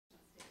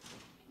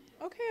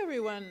Okay,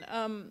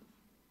 everyone.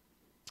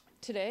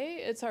 Today,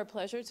 it's our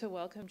pleasure to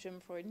welcome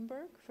Jim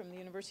Freudenberg from the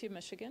University of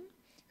Michigan,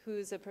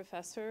 who's a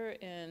professor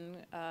in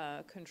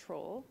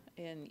control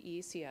in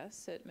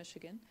ECS at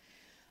Michigan.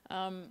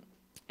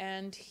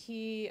 And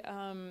he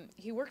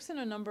works in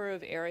a number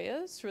of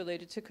areas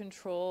related to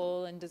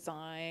control and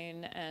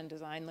design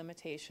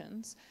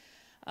limitations.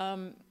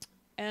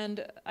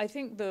 And I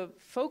think the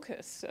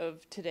focus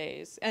of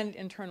today's, and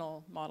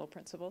internal model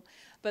principle,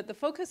 but the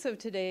focus of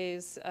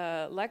today's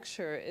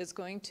lecture is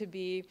going to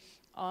be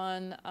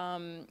on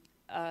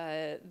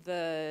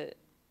the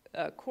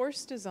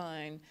course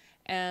design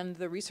and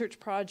the research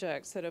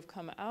projects that have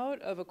come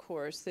out of a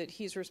course that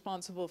he's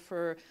responsible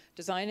for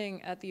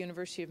designing at the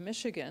University of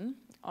Michigan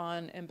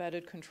on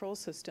embedded control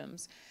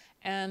systems,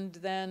 and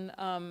then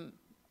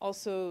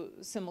also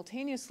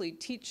simultaneously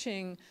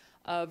teaching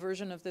a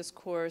version of this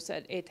course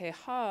at ETH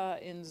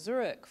in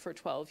Zurich for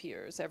 12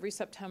 years. Every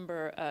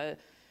September, a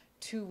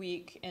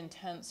 2-week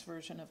intense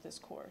version of this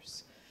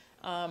course.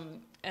 We're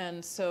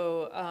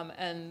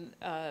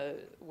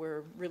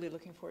really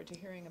looking forward to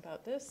hearing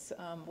about this.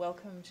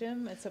 Welcome,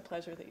 Jim. It's a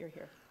pleasure that you're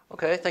here.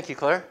 Okay, thank you,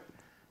 Claire.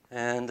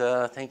 And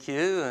thank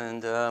you.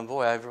 And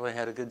boy, I've really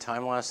had a good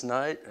time last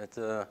night at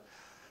the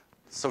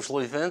social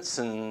events,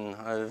 and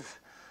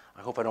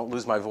I hope I don't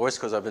lose my voice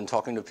because I've been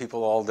talking to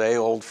people all day,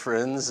 old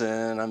friends,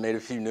 and I made a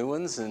few new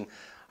ones, and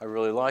I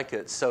really like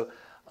it. So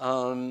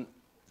I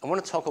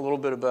want to talk a little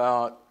bit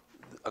about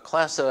a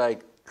class that I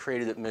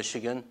created at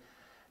Michigan,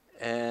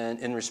 and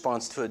in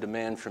response to a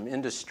demand from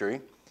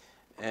industry,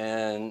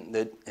 and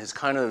that has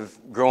kind of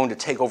grown to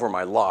take over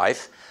my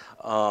life.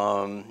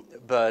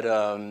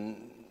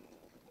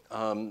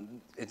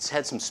 It's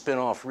had some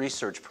spin-off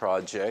research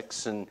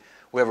projects, and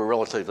we have a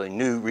relatively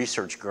new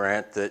research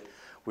grant that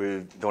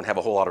we don't have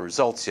a whole lot of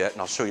results yet,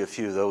 and I'll show you a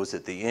few of those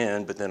at the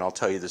end, but then I'll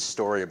tell you the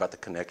story about the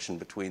connection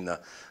between the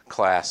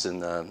class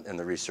and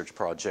the research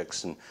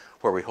projects and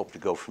where we hope to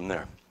go from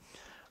there.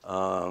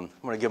 I'm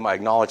going to give my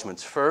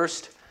acknowledgments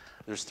first.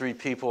 There's 3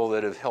 people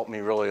that have helped me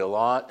really a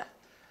lot.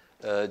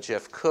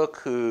 Jeff Cook,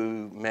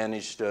 who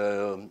managed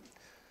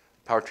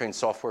powertrain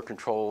software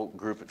control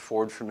group at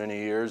Ford for many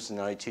years, and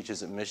now he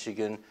teaches at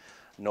Michigan.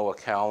 Noah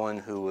Cowan,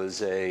 who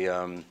was a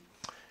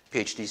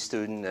PhD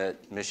student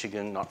at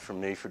Michigan, not from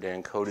me, for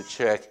Dan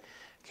Kodacek,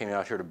 came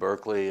out here to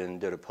Berkeley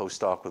and did a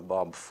postdoc with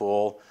Bob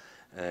Full,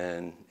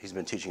 and he's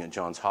been teaching at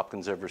Johns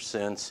Hopkins ever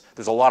since.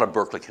 There's a lot of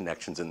Berkeley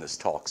connections in this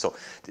talk, so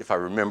if I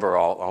remember,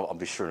 I'll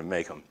be sure to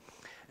make them.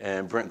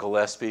 And Brent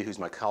Gillespie, who's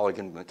my colleague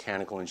in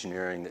mechanical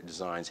engineering that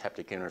designs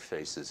haptic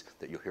interfaces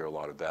that you'll hear a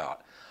lot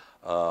about.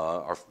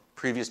 Our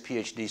previous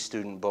PhD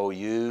student, Bo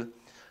Yu,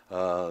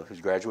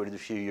 who's graduated a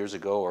few years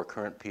ago, our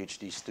current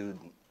PhD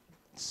student,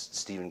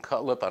 Stephen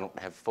Cutlip. I don't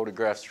have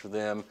photographs for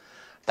them.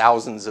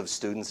 Thousands of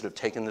students that have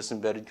taken this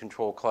embedded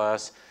control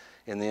class,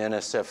 and the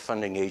NSF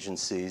funding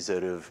agencies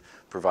that have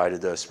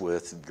provided us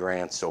with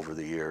grants over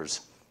the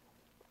years.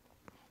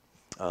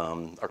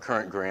 Our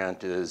current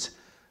grant is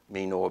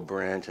me, Noah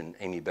Brent, and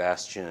Amy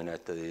Bastian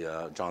at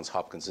the Johns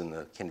Hopkins and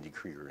the Kennedy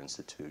Krieger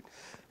Institute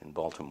in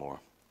Baltimore.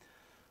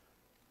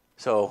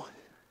 So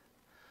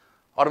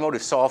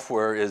automotive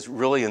software is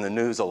really in the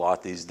news a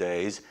lot these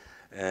days.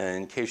 And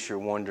in case you're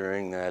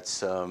wondering,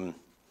 that's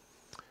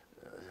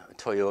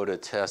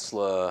Toyota,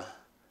 Tesla,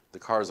 the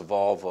car's a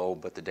Volvo,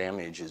 but the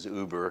damage is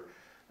Uber,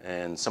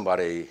 and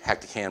somebody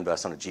hacked a CAN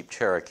bus on a Jeep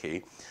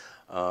Cherokee.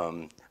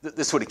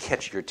 This would have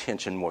catch your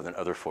attention more than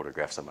other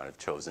photographs I might have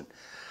chosen.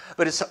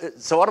 But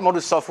so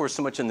automotive software is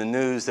so much in the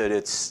news that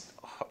it's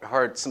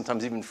hard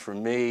sometimes even for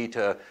me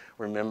to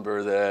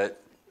remember that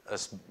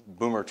us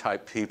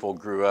boomer-type people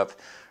grew up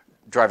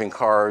driving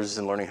cars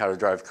and learning how to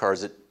drive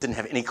cars that didn't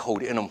have any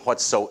code in them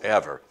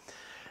whatsoever.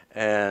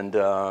 And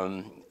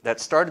that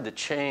started to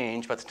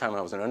change by the time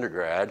I was an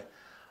undergrad,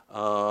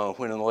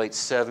 when in the late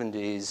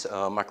 70s,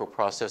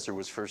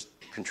 microprocessor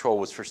control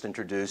was first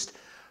introduced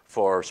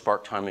for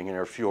spark timing and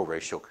air fuel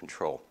ratio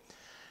control.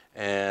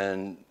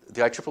 And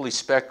the IEEE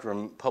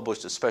Spectrum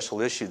published a special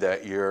issue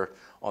that year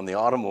on the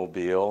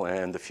automobile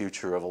and the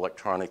future of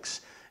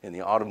electronics in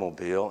the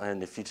automobile.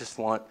 And if you just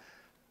want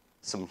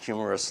some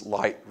humorous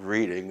light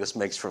reading, this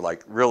makes for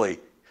like really,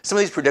 some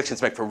of these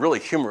predictions make for really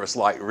humorous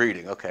light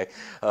reading, okay?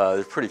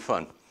 They're pretty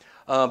fun.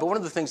 But one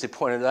of the things they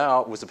pointed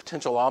out was a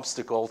potential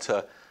obstacle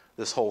to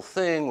this whole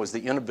thing was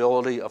the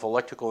inability of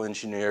electrical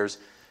engineers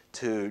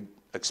to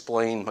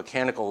explain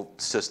mechanical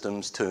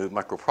systems to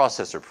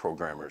microprocessor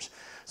programmers.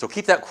 So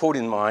keep that quote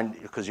in mind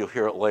because you'll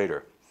hear it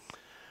later.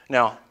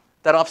 Now,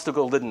 that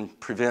obstacle didn't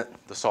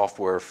prevent the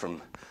software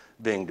from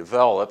being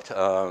developed.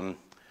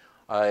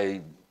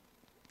 I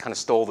kind of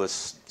stole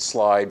this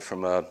slide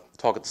from a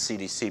talk at the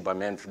CDC by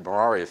Manfred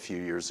Marari a few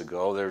years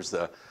ago. There's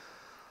the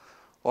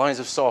lines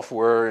of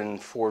software in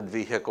Ford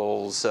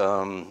vehicles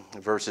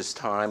versus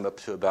time up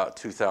to about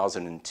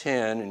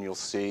 2010, and you'll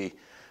see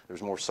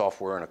there's more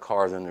software in a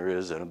car than there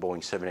is in a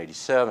Boeing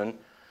 787.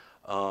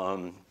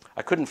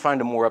 I couldn't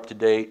find a more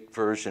up-to-date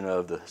version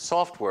of the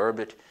software,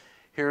 but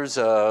here's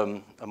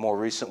a more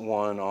recent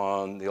one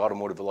on the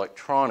automotive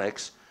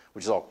electronics,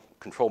 which is all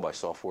controlled by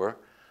software.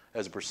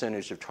 as a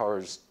percentage of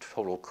TAR's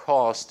total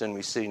cost, and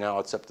we see now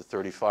it's up to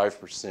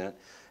 35%,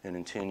 and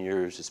in 10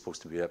 years it's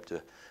supposed to be up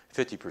to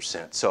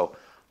 50%. So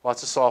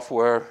lots of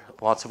software,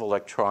 lots of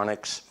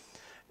electronics,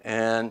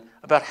 and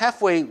about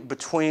halfway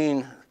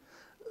through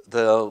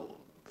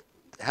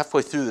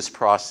this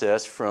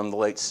process, from the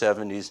late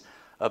 70s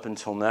up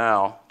until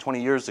now,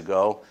 20 years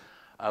ago,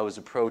 I was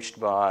approached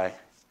by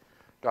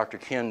Dr.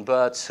 Ken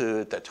Butts, who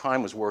at that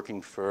time was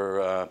working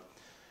for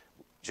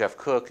Jeff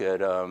Cook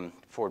at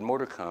Ford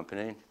Motor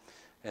Company,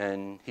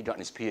 and he'd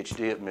gotten his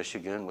PhD at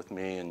Michigan with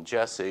me and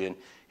Jesse, and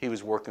he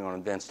was working on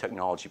advanced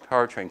technology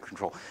powertrain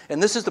control.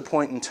 And this is the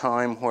point in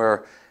time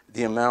where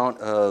the amount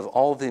of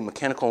all the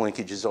mechanical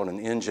linkages on an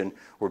engine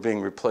were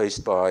being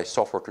replaced by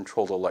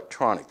software-controlled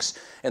electronics.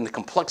 And the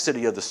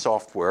complexity of the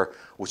software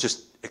was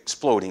just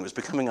exploding. It was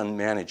becoming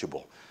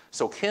unmanageable.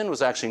 So Ken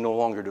was actually no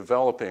longer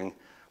developing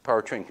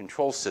powertrain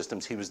control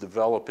systems. He was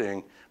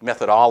developing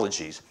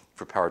methodologies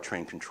for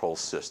powertrain control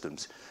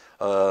systems.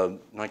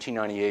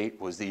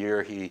 1998 was the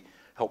year he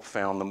helped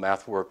found the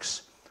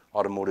MathWorks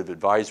Automotive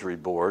Advisory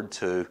Board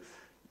to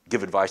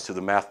give advice to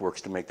the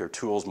MathWorks to make their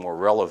tools more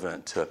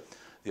relevant to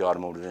the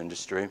automotive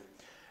industry.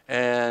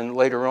 And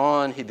later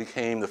on, he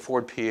became the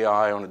Ford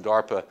PI on a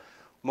DARPA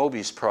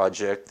MOBIS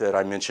project that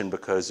I mentioned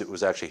because it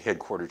was actually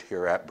headquartered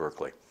here at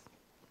Berkeley.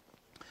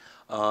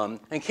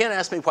 And Ken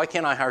asked me, why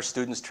can't I hire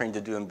students trained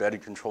to do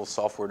embedded control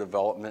software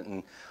development,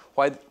 and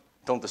why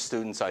don't the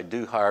students I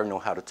do hire know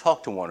how to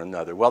talk to one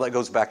another? Well, that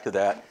goes back to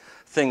that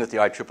thing that the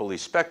IEEE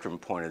spectrum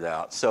pointed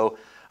out. So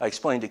I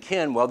explained to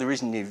Ken, well, the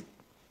reason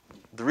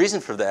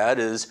for that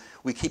is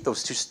we keep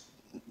those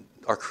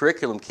our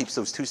curriculum keeps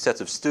those two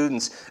sets of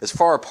students as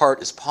far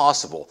apart as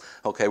possible.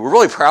 Okay, we're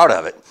really proud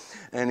of it.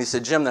 And he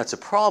said, Jim, that's a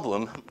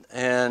problem.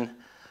 And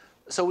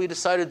so we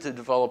decided to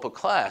develop a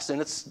class, and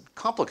it's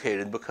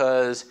complicated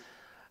because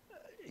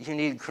you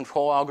need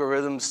control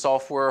algorithms,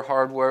 software,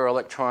 hardware,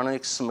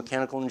 electronics, some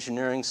mechanical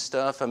engineering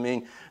stuff. I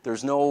mean,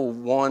 there's no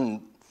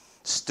one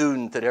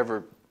student that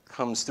ever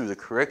comes through the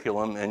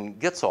curriculum and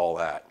gets all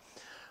that.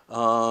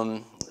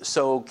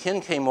 So Ken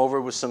came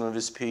over with some of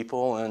his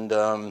people and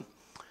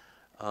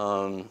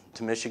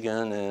to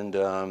Michigan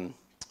and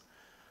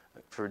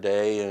for a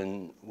day,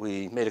 and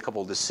we made a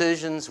couple of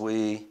decisions.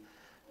 We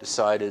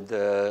decided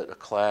that a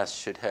class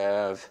should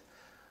have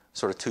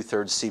sort of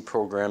 2/3 C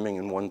programming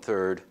and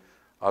 1/3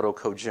 auto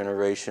code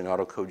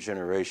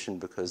generation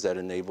because that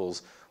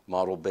enables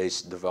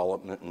model-based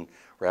development and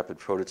rapid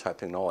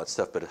prototyping and all that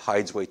stuff, but it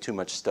hides way too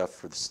much stuff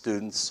for the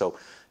students. So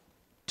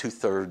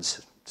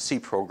 2/3 C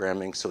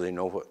programming so they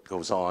know what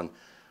goes on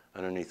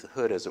underneath the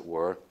hood, as it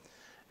were.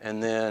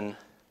 And then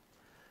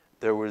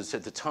there was,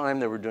 at the time,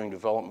 they were doing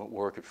development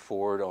work at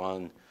Ford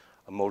on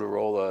a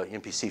Motorola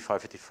MPC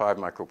 555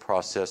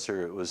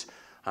 microprocessor. It was,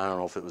 I don't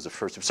know if it was the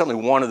first, it was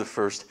certainly one of the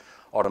first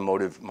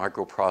automotive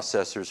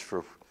microprocessors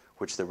for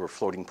which there were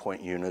floating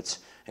point units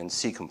and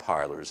C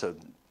compilers.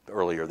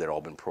 Earlier, they'd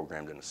all been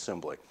programmed in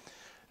assembly.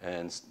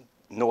 And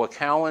Noah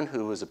Cowan,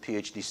 who was a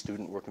PhD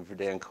student working for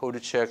Dan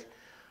Kodacek,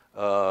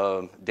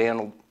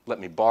 Dan let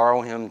me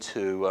borrow him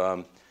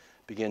to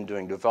begin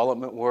doing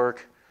development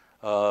work.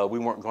 We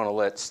weren't going to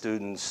let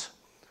students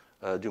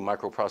do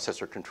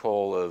microprocessor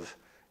control of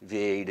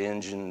V8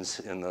 engines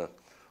in the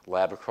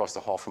lab across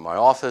the hall from my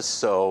office,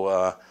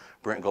 so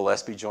Brent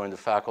Gillespie joined the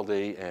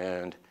faculty,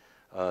 and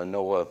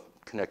Noah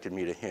connected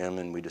me to him,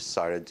 and we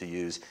decided to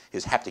use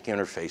his haptic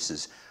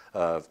interfaces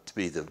to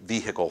be the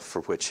vehicle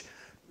for which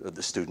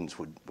the students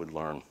would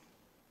learn.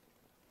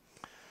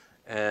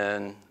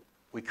 And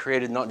we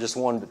created not just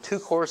one, but two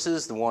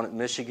courses. The one at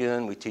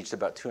Michigan, we teach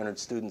about 200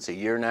 students a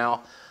year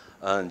now.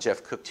 And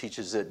Jeff Cook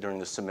teaches it during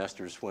the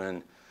semesters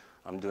when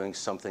I'm doing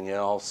something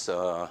else.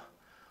 I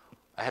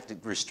have to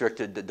restrict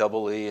it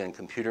to EE and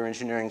computer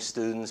engineering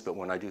students, but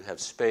when I do have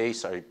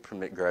space, I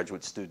permit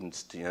graduate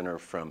students to enter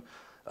from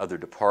other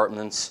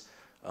departments.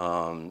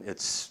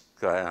 It's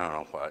got, I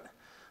don't know what,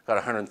 got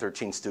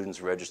 113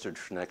 students registered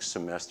for next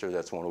semester.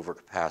 That's one over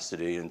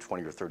capacity and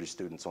 20 or 30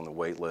 students on the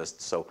wait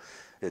list, so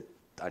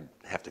I'd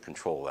have to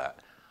control that.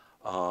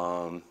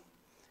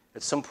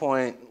 At some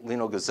point,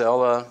 Lino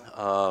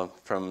Gazella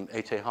from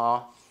ETH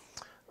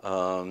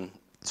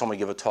saw me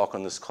give a talk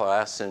on this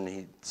class, and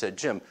he said,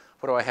 Jim,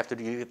 what do I have to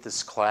do to get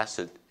this class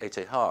at ETH?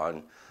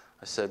 And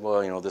I said,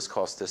 well, you know, this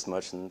costs this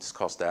much and this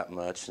costs that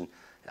much. And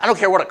I don't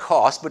care what it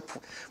costs, but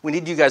we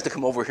need you guys to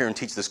come over here and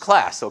teach this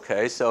class,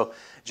 okay? So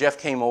Jeff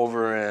came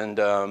over and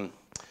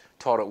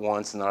taught it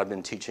once, and then I've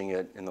been teaching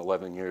it in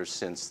 11 years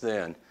since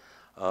then.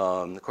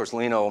 Of course,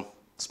 Lino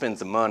spends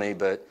the money,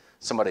 but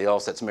somebody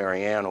else, that's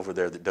Marianne over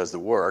there, that does the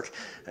work.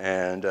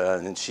 And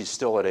she's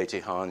still at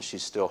ETH, and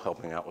she's still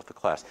helping out with the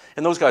class.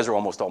 And those guys are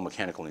almost all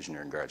mechanical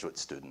engineering graduate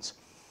students.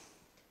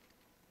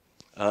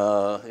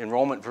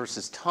 Enrollment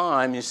versus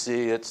time, you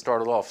see it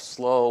started off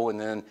slow, and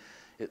then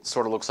it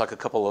sort of looks like a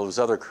couple of those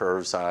other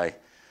curves I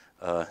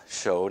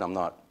showed. I'm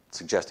not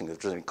suggesting that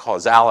there's any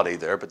causality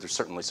there, but there's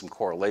certainly some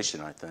correlation,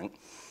 I think.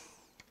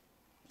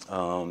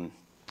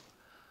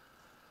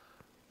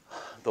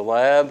 The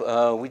lab,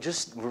 we're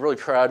really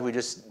proud. We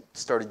just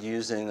started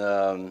using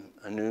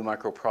a new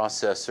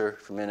microprocessor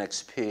from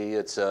NXP.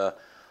 It's a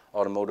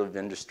automotive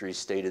industry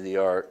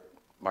state-of-the-art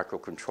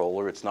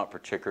microcontroller. It's not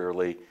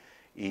particularly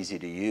easy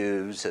to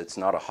use. It's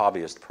not a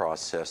hobbyist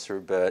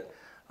processor, but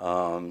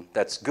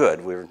that's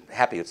good. We're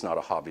happy it's not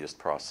a hobbyist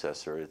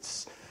processor.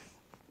 It's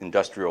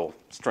industrial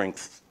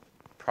strength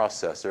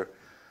processor.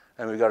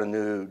 And we've got a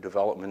new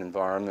development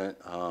environment.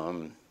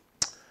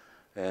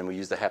 And we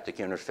use the haptic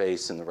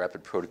interface and the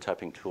rapid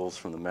prototyping tools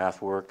from the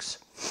MathWorks.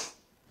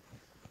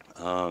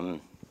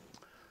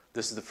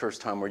 This is the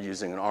first time we're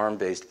using an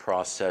ARM-based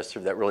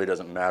processor. That really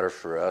doesn't matter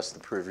for us. The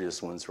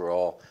previous ones were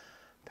all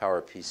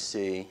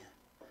PowerPC.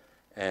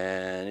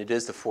 And it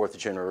is the 4th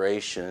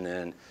generation.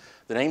 And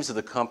the names of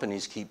the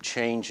companies keep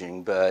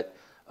changing, but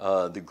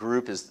the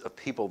group of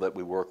people that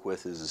we work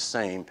with is the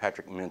same,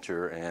 Patrick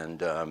Minter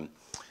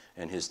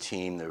and his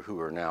team who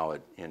are now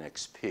at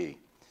NXP.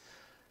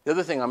 The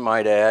other thing I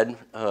might add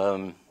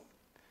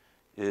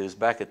is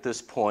back at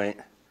this point,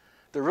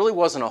 there really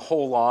wasn't a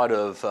whole lot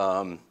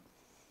of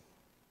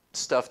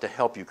stuff to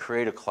help you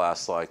create a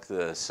class like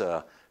this.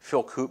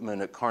 Phil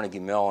Koopman at Carnegie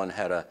Mellon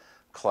had a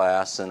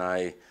class, and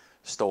I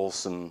stole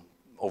some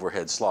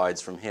overhead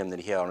slides from him that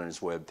he had on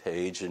his web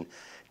page. And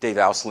Dave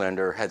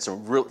Auslander had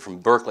from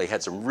Berkeley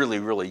had some really,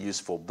 really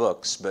useful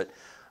books. But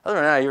other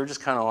than that, you're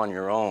just kind of on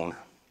your own.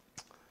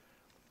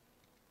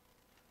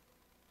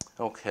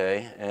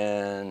 Okay,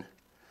 and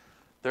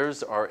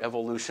there's our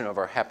evolution of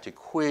our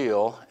haptic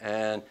wheel,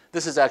 and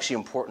this is actually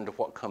important to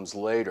what comes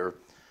later.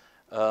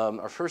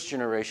 Our first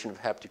generation of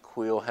haptic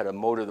wheel had a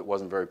motor that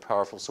wasn't very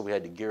powerful, so we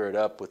had to gear it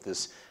up with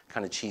this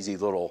kind of cheesy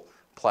little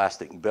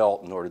plastic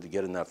belt in order to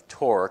get enough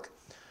torque.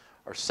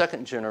 Our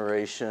second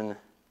generation,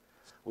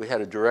 we had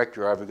a direct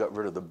drive. We got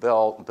rid of the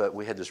belt, but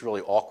we had this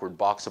really awkward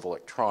box of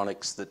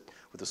electronics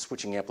with a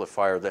switching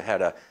amplifier that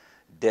had a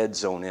dead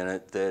zone in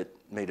it that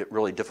made it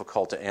really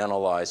difficult to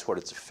analyze what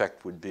its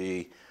effect would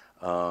be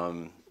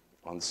on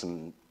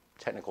some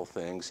technical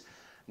things.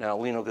 Now,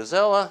 Lino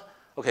Gazella,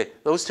 okay,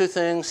 those two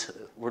things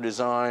were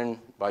designed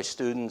by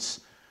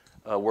students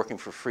working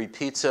for Free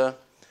Pizza.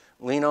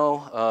 Lino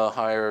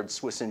hired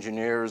Swiss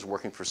engineers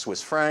working for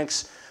Swiss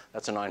francs.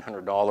 That's a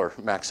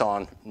 $900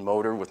 Maxon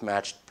motor with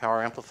matched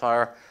power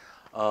amplifier.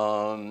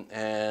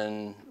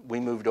 And we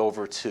moved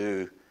over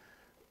to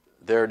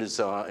their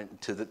design,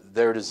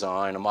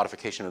 a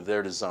modification of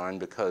their design,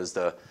 because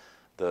the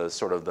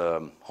sort of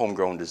the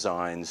homegrown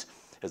designs,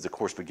 as the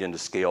course began to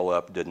scale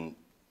up, didn't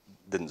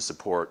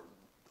support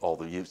all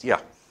the use. Yeah.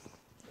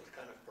 What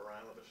kind of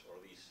parameters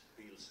are these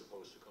fields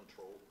supposed to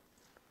control?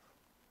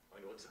 I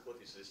know what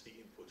is this the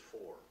input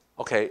for?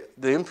 Okay,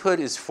 the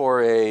input is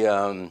for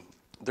a,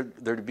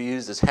 they're to be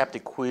used as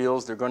haptic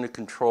wheels. They're going to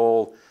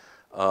control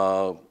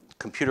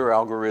computer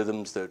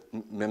algorithms that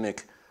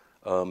mimic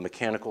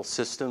mechanical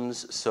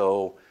systems.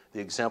 So the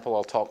example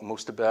I'll talk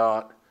most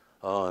about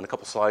in a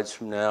couple slides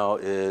from now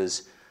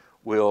is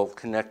we'll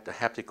connect the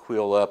haptic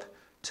wheel up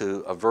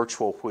to a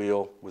virtual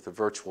wheel with a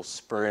virtual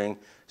spring.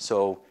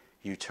 So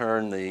you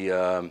turn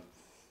the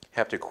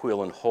haptic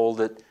wheel and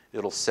hold it.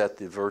 It'll set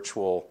the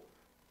virtual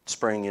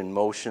spring in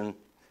motion.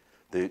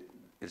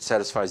 It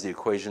satisfies the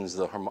equations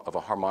of a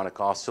harmonic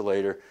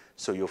oscillator,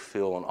 so you'll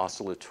feel an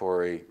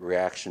oscillatory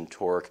reaction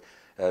torque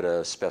at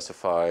a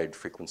specified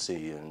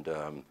frequency and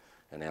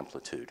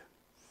amplitude.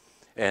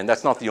 And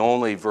that's not the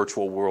only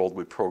virtual world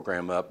we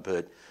program up,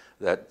 but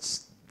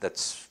that's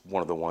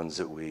one of the ones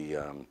that we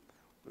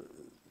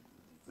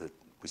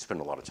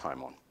spend a lot of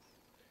time on.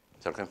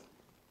 Is that okay?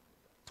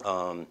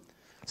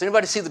 Does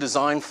anybody see the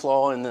design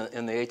flaw in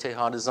the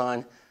ETH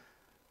design?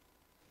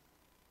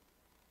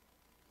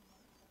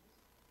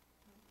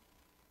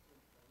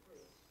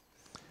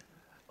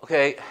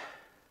 Okay,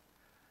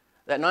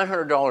 that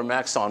 $900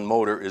 Maxon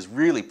motor is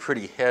really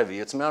pretty heavy.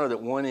 It's mounted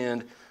at one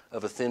end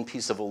of a thin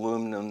piece of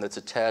aluminum that's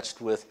attached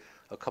with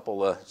a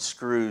couple of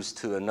screws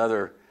to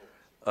another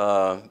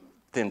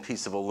thin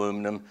piece of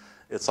aluminum.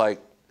 It's like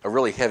a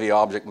really heavy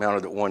object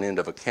mounted at one end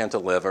of a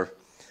cantilever.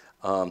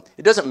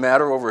 It doesn't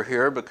matter over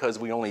here because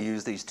we only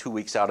use these 2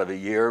 weeks out of a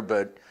year,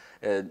 but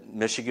at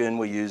Michigan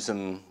we use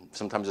them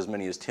sometimes as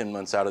many as 10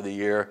 months out of the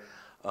year.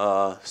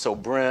 So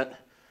Brent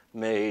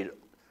made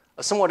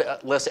a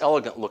somewhat less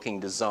elegant looking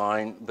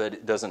design, but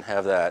it doesn't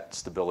have that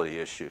stability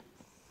issue.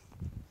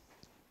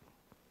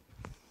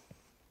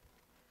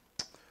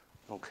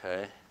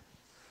 Okay,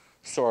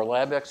 so our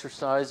lab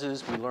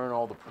exercises, we learn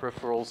all the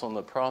peripherals on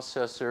the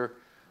processor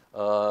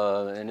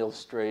and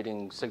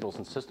illustrating signals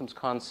and systems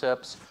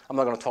concepts. I'm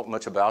not going to talk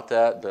much about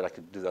that, but I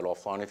could do that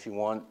offline if you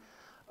want.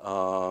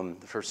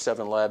 The first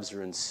 7 labs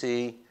are in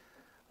C.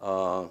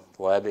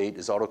 Lab 8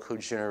 is autocode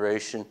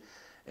generation.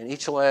 And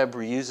each lab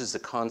reuses the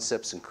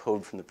concepts and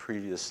code from the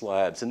previous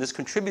labs. And this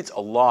contributes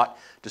a lot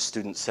to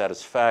student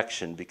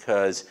satisfaction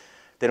because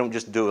they don't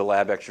just do a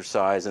lab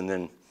exercise and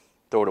then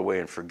throw it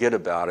away and forget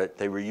about it.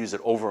 They reuse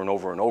it over and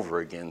over and over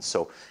again.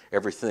 So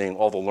everything,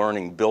 all the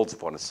learning builds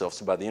upon itself.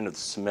 So by the end of the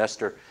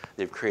semester,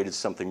 they've created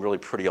something really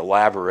pretty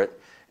elaborate,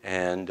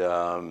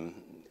 but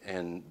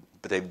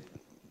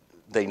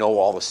they know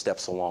all the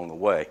steps along the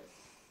way.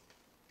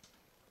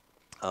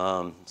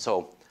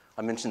 So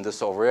I mentioned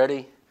this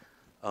already.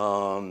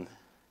 One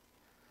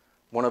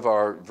of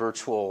our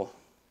virtual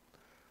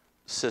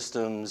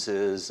systems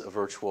is a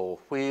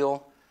virtual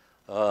wheel.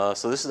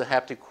 So this is a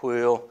haptic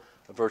wheel,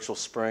 a virtual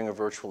spring, a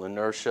virtual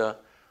inertia.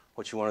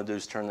 What you want to do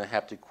is turn the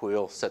haptic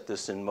wheel, set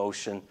this in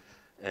motion,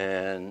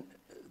 and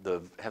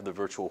have the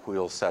virtual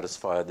wheel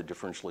satisfy the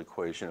differential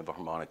equation of a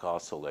harmonic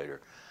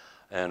oscillator.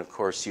 And of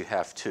course, you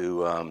have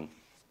to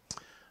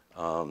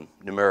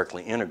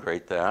numerically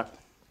integrate that.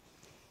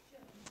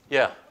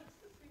 Yeah. What's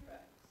the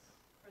prereqs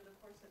for the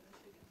course at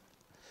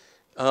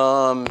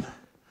Michigan?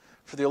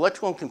 For the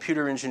electrical and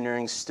computer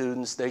engineering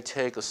students, they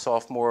take a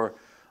sophomore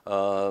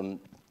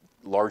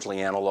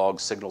largely analog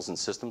signals and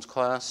systems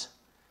class.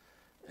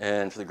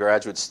 And for the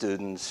graduate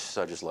students,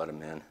 I just let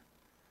them in.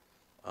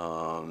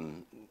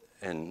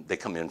 And they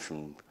come in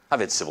from,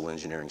 I've had civil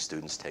engineering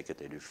students take it,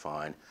 they do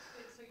fine. Wait,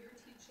 so you're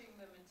teaching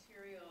the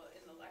material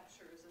in the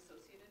lectures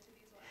associated to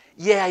these lectures?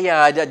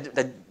 Yeah,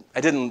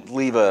 I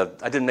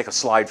didn't make a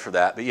slide for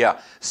that, but yeah.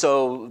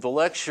 So the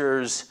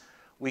lectures,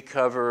 we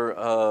cover,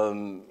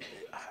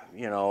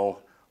 you know,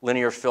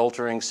 linear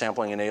filtering,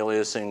 sampling and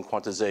aliasing,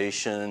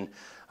 quantization,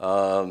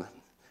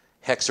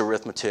 hex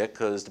arithmetic,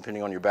 because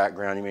depending on your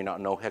background, you may not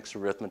know hex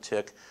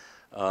arithmetic,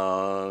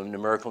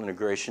 numerical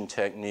integration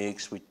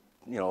techniques, a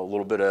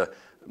little bit of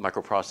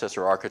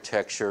microprocessor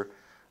architecture,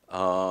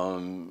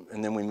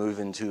 and then we move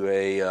into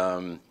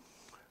a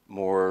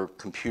more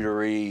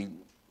computery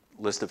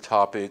list of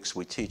topics.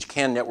 We teach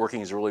CAN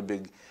networking is a really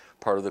big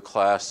part of the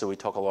class, so we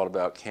talk a lot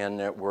about CAN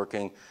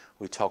networking.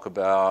 We talk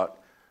about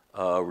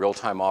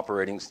real-time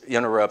operating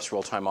interrupts,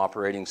 real-time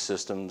operating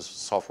systems,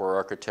 software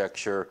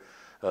architecture,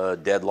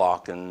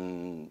 deadlock,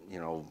 and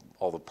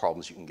all the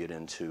problems you can get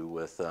into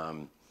with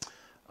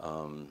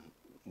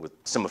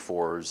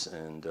semaphores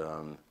and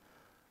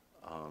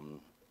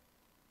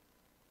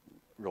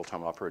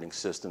real-time operating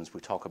systems. We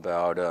talk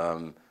about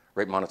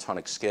rate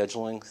monotonic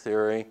scheduling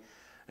theory,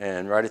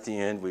 and right at the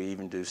end we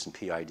even do some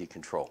PID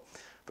control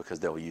because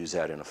they'll use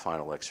that in a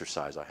final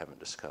exercise I haven't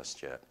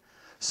discussed yet.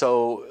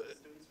 So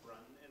students run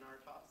in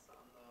RTOS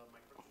on the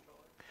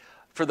microcontroller?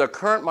 For the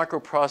current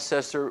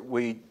microprocessor,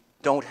 we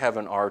don't have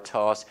an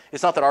RTOS.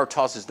 It's not that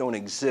RTOSs don't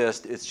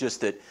exist, it's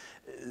just that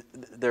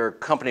they're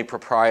company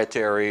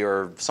proprietary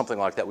or something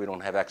like that. We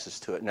don't have access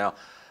to it. Now,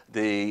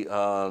 the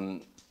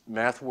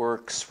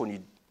MathWorks, when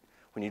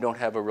you don't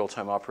have a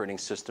real-time operating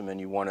system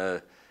and you want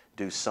to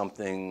do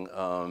something,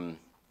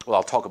 well,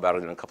 I'll talk about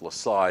it in a couple of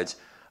slides.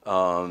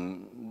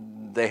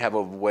 They have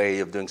a way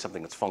of doing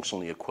something that's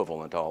functionally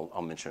equivalent.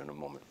 I'll mention in a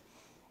moment.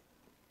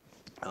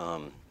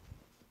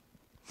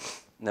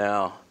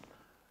 Now,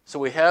 so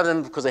we have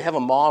them because they have a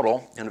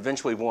model, and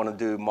eventually we want to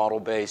do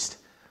model-based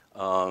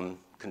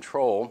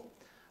control.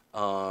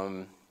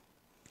 So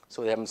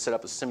they have them set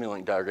up a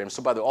Simulink diagram.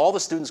 So by the way, all the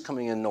students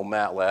coming in know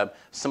MATLAB.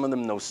 Some of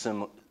them know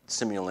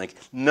Simulink.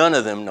 None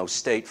of them know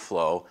state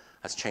flow.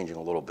 That's changing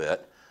a little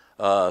bit.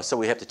 So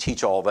we have to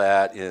teach all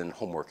that in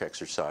homework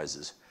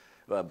exercises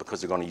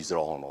because they're going to use it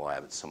all in the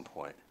lab at some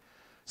point.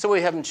 So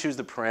we have them choose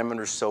the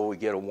parameters. So we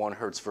get a 1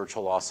 Hertz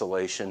virtual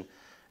oscillation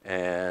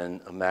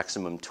and a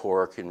maximum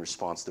torque in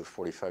response to a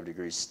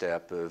 45-degree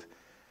step of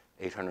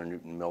 800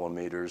 Newton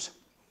millimeters.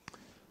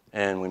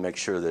 And we make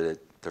sure that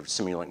the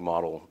Simulink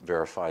model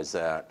verifies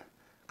that.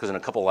 Because in a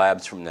couple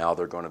labs from now,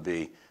 they're going to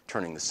be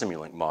turning the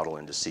Simulink model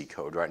into C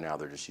code. Right now,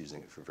 they're just using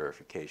it for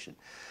verification.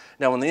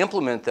 Now, when they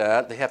implement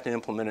that, they have to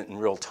implement it in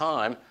real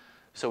time.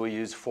 So we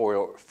use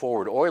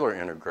forward Euler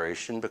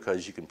integration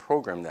because you can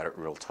program that at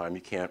real time.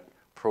 You can't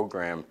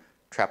program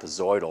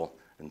trapezoidal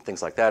and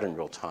things like that in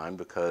real time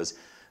because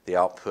the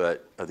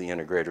output of the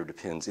integrator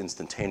depends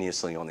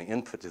instantaneously on the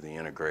input to the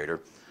integrator.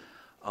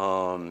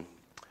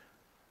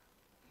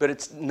 But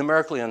it's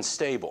numerically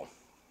unstable.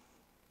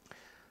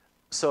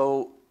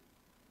 So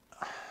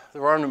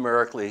there are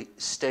numerically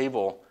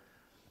stable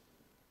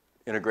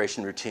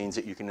integration routines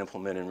that you can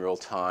implement in real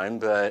time,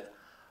 but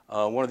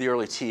one of the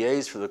early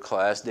TAs for the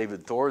class,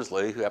 David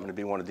Thorsley, who happened to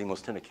be one of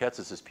Demos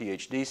Tinniketsis'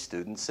 PhD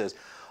students, says,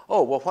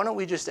 oh, well, why don't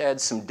we just add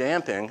some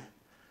damping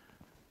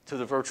to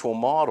the virtual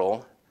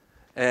model,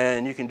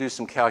 and you can do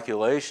some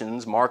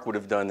calculations. Mark would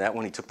have done that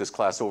when he took this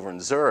class over in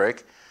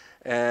Zurich,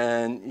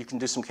 and you can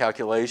do some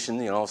calculation,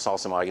 solve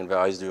some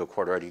eigenvalues, do a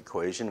quadratic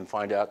equation, and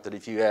find out that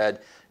if you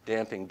add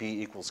damping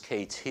B equals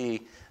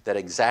KT, that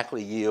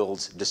exactly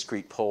yields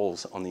discrete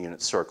poles on the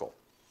unit circle.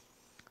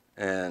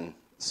 And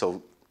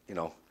so,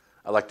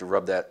 I like to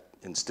rub that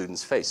in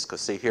students' face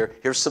because see,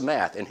 here's some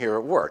math, and here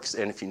it works.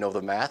 And if you know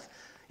the math,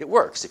 it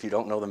works. If you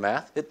don't know the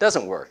math, it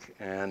doesn't work.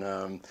 And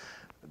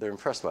they're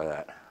impressed by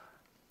that.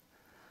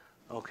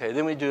 Okay,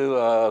 then we do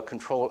a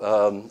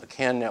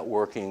CAN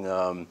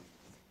networking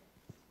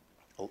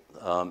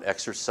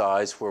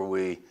exercise where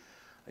we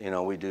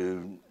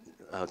do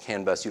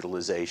CAN bus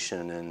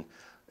utilization and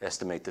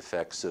estimate the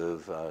effects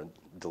of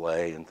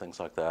delay and things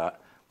like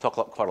that. Talk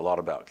quite a lot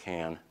about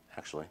CAN,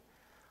 actually.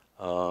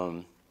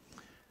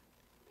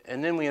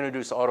 And then we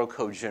introduce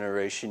autocode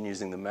generation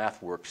using the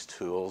MathWorks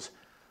tools,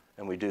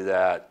 and we do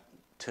that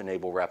to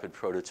enable rapid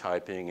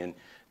prototyping. And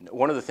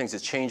one of the things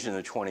that's changed in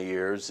the 20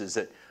 years is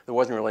that there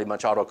wasn't really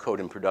much autocode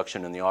in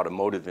production in the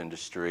automotive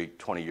industry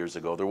 20 years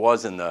ago. There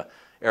was in the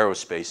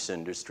aerospace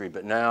industry,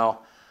 but now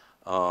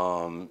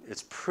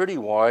it's pretty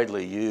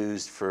widely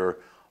used for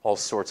all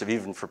sorts of,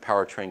 even for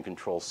powertrain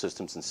control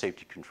systems and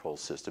safety control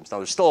systems. Now,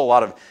 there's still a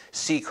lot of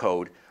C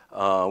code.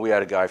 We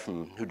had a guy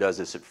who does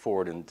this at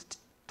Ford and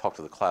talked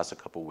to the class a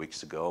couple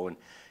weeks ago, and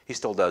he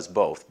still does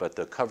both, but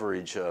the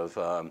coverage of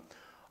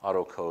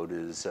autocode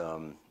is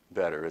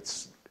better.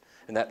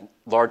 And that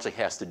largely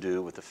has to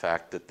do with the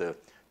fact that the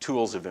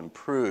tools have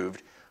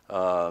improved,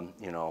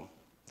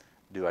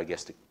 due, I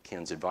guess, to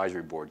Ken's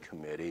advisory board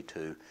committee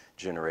to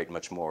generate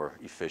much more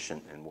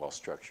efficient and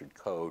well-structured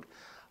code.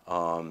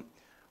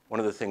 One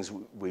of the things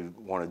we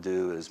want to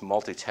do is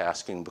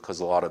multitasking,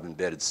 because a lot of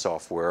embedded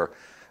software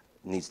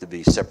needs to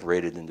be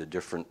separated into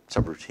different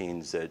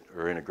subroutines that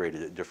are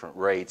integrated at different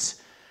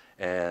rates.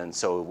 And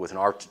so with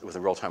a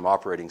real-time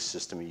operating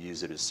system, you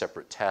use it as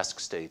separate task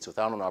states.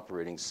 Without an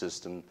operating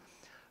system,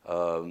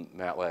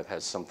 MATLAB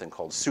has something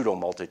called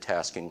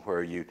pseudo-multitasking,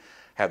 where you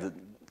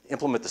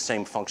implement the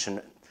same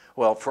function,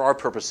 well, for our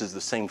purposes,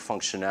 the same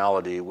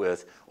functionality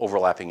with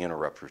overlapping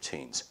interrupt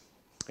routines.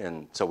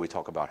 And so we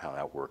talk about how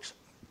that works.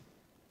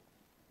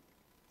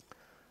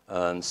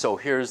 And so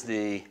here's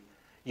you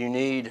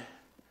need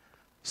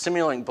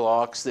Simulink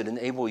blocks that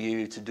enable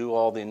you to do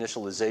all the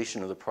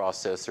initialization of the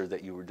processor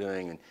that you were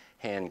doing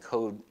in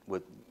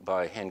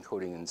by hand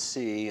coding in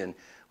C, and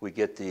we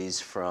get these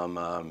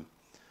from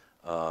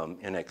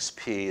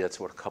NXP. That's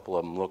what a couple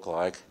of them look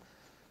like.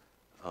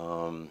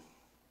 And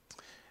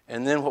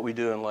then what we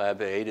do in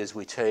Lab 8 is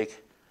we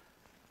take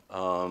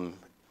and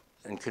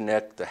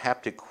connect the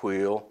haptic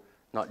wheel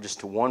not just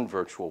to one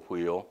virtual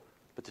wheel,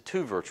 but to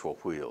two virtual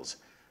wheels.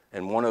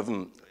 And one of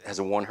them has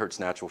a 1 hertz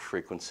natural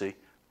frequency.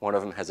 One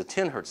of them has a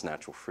 10 hertz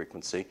natural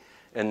frequency.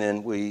 And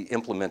then we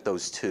implement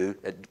those two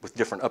with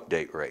different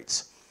update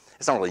rates.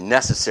 It's not really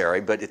necessary,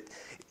 but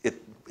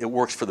it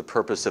works for the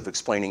purpose of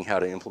explaining how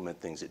to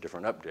implement things at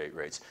different update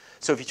rates.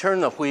 So if you turn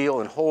the wheel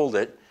and hold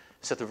it,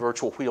 set the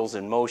virtual wheels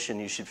in motion,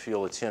 you should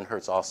feel a 10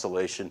 hertz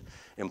oscillation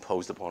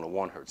imposed upon a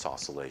 1 hertz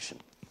oscillation.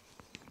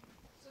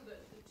 So the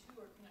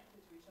two are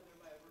connected to each other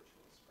by a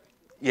virtual spring?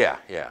 Yeah.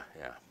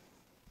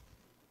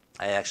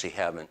 I actually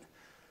haven't.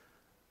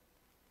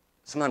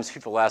 Sometimes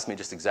people ask me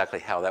just exactly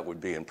how that would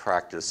be in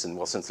practice, and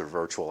well, since they're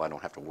virtual, I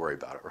don't have to worry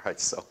about it, right?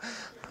 So,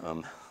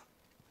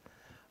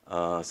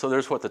 so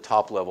there's what the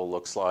top level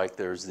looks like.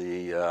 There's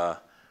the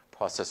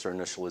processor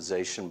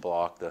initialization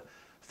block. The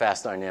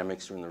fast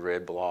dynamics are in the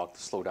red block,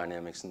 the slow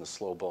dynamics in the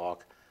slow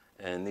block.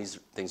 And these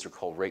things are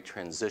called rate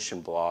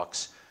transition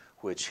blocks,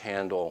 which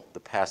handle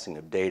the passing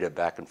of data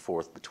back and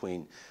forth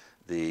between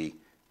the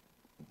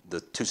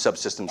two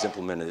subsystems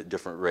implemented at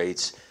different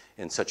rates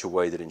in such a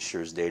way that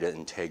ensures data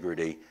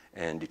integrity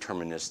and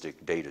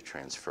deterministic data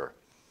transfer.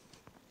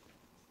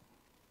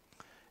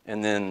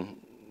 And then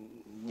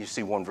you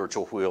see one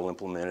virtual wheel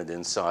implemented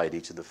inside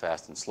each of the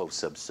fast and slow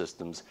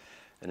subsystems.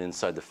 And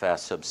inside the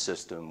fast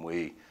subsystem,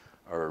 we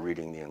are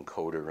reading the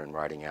encoder and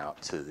writing out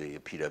to the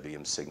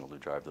PWM signal to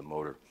drive the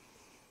motor.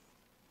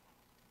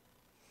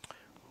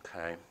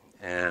 Okay,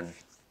 and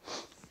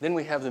then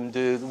we have them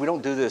we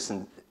don't do this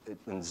in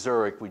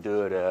Zurich, we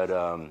do it at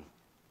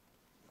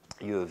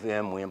U of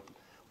M.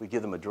 We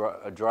give them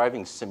a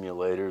driving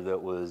simulator that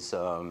was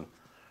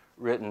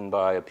written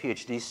by a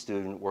PhD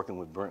student working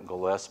with Brent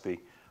Gillespie,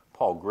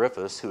 Paul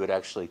Griffiths, who had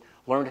actually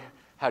learned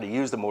how to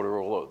use the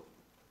Motorola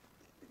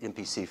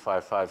MPC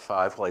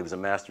 555 while he was a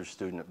master's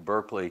student at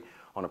Berkeley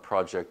on a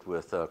project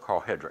with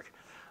Carl Hedrick.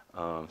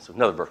 So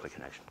another Berkeley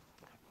connection.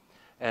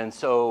 And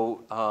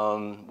so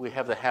we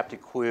have the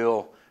haptic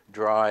wheel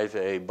drive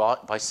a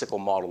bicycle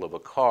model of a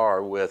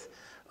car with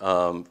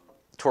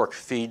torque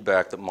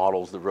feedback that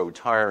models the road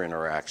tire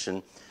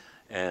interaction.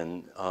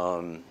 And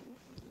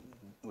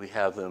we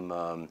have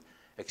them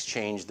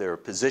exchange their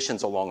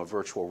positions along a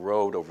virtual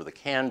road over the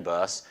CAN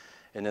bus.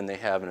 And then they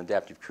have an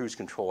adaptive cruise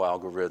control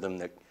algorithm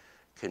that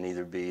can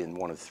either be in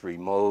one of three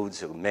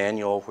modes: a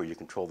manual, where you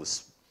control the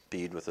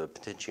speed with a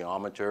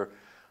potentiometer,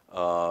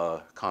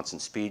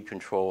 constant speed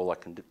control,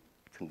 like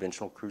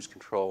conventional cruise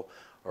control,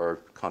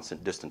 or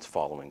constant distance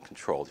following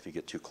control. If you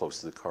get too close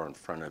to the car in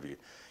front of you,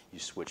 you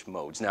switch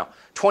modes. Now,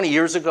 20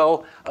 years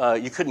ago,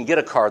 you couldn't get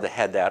a car that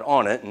had that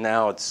on it, and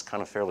now it's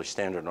kind of fairly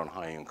standard on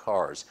high-end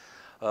cars.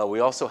 We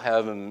also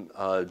have them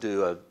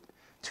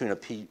tune a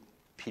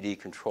PD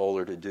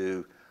controller to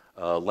do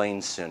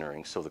lane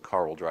centering, so the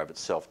car will drive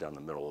itself down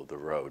the middle of the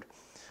road.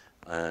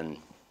 And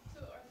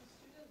so are the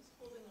students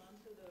holding on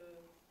to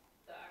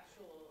the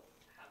actual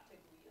haptic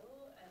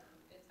wheel, and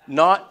it's actually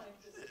not,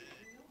 like the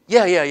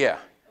steering wheel? yeah. Okay.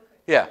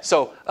 Yeah,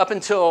 so up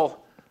until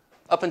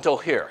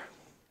here.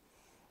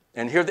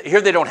 And here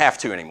they don't have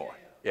to anymore.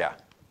 Yeah,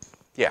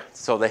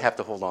 so they have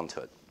to hold on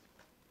to it.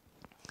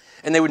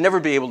 And they would never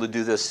be able to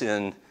do this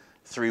in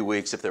 3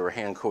 weeks if they were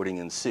hand coding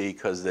in C,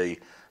 because the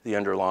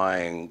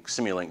underlying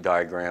Simulink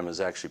diagram is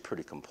actually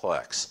pretty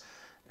complex.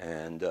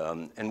 And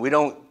we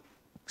don't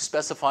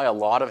specify a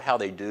lot of how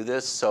they do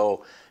this,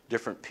 so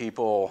different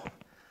people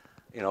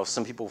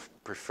Some people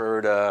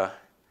prefer to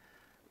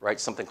write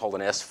something called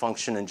an S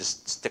function and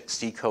just stick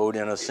C code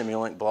in a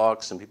Simulink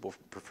block. Some people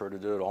prefer to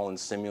do it all in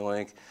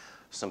Simulink.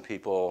 Some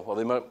people,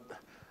 well,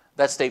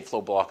 that state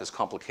flow block is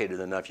complicated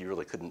enough you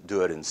really couldn't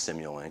do it in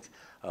Simulink,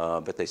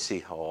 but they see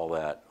how all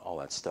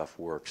that stuff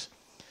works.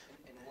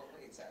 In what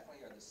way exactly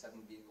are the 7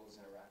 vehicles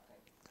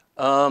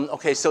interacting?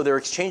 Okay, so they're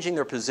exchanging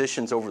their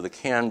positions over the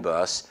CAN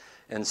bus,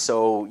 and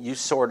so you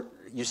sort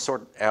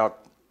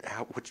out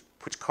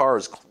which car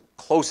is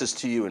closest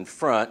to you in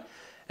front,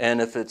 and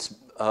if it's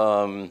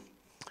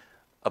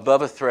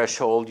above a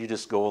threshold, you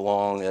just go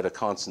along at a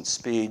constant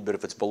speed, but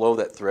if it's below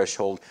that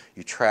threshold,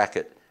 you track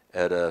it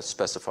at a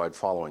specified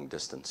following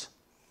distance.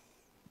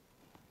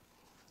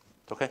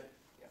 Okay?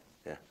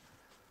 Yeah.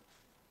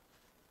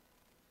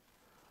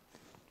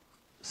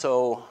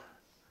 So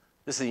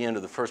this is the end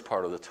of the first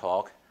part of the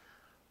talk.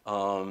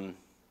 I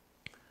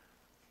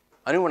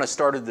knew when I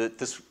started that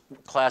this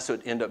class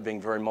would end up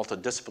being very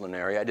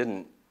multidisciplinary. I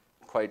didn't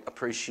quite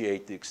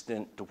appreciate the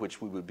extent to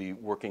which we would be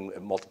working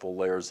at multiple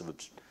layers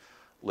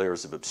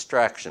of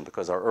abstraction,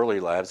 because our early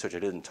labs, which I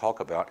didn't talk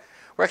about,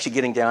 we're actually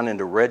getting down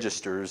into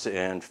registers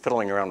and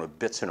fiddling around with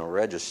bits in a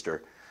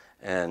register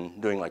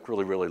and doing like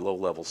really, really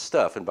low-level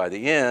stuff. And by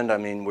the end, I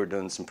mean, we're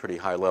doing some pretty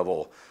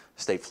high-level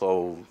state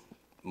flow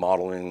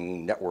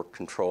modeling, network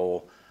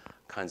control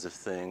kinds of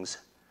things.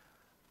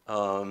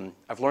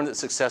 I've learned that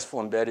successful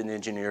embedded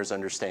engineers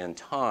understand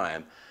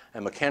time,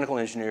 and mechanical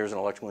engineers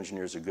and electrical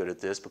engineers are good at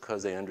this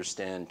because they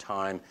understand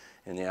time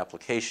in the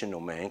application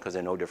domain, because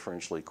they know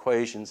differential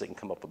equations. They can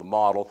come up with a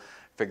model,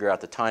 figure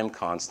out the time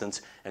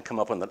constants, and come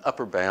up with an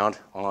upper bound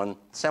on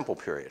sample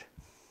period.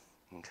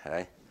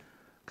 Okay.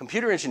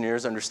 Computer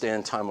engineers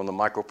understand time on the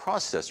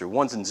microprocessor.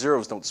 Ones and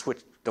zeros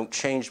don't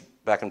change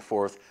back and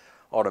forth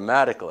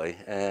automatically,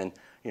 and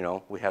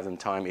we have them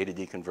time A to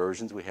D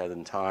conversions. We have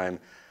them time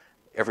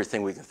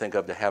everything we can think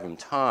of to have them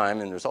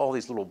time, and there's all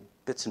these little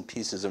bits and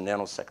pieces of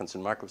nanoseconds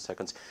and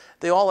microseconds.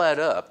 They all add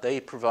up. They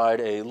provide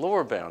a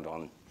lower bound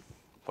on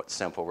what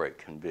sample rate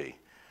can be.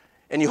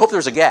 And you hope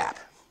there's a gap.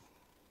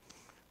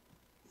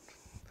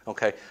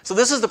 Okay, so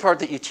this is the part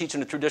that you teach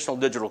in a traditional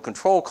digital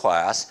control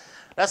class.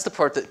 That's the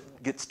part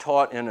that gets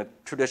taught in a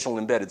traditional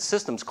embedded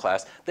systems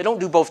class. They don't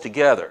do both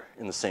together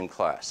in the same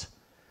class.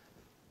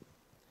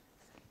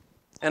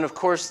 And of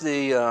course,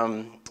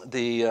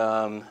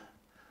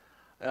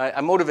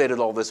 I motivated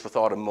all this with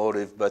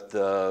automotive, but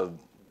the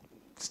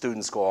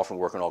students go off and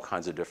work in all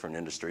kinds of different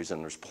industries,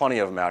 and there's plenty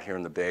of them out here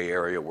in the Bay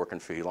Area working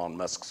for Elon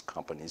Musk's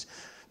companies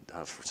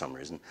for some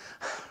reason.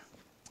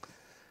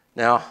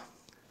 Now,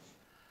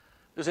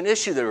 there's an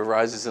issue that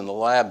arises in the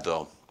lab,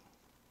 though.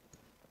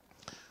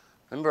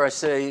 Remember I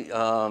say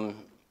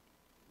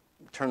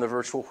turn the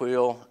virtual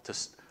wheel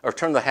or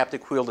turn the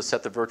haptic wheel to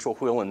set the virtual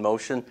wheel in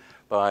motion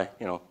by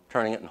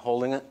turning it and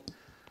holding it?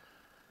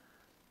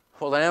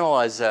 Well, to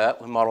analyze that,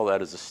 we model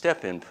that as a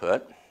step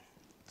input,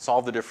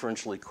 solve the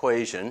differential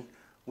equation.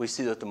 We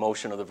see that the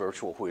motion of the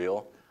virtual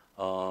wheel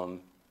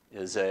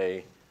is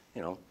a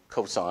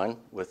cosine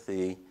with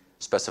the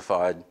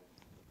specified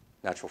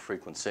natural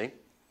frequency.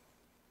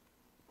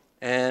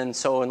 And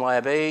so in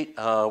Lab 8,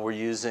 we're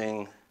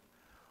using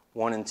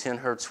 1 and 10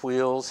 hertz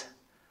wheels,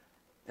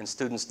 and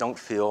students don't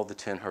feel the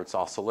 10 hertz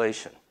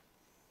oscillation.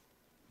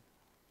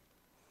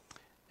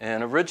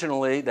 And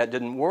originally, that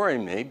didn't worry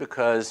me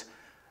because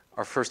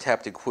our first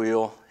haptic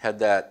wheel had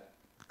that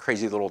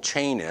crazy little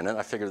chain in it.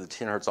 I figured the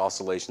 10 hertz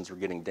oscillations were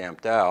getting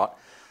damped out.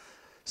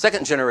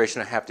 Second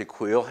generation of haptic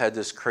wheel had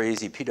this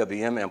crazy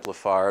PWM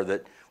amplifier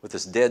with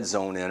this dead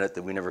zone in it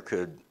that we never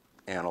could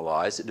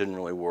analyze. It didn't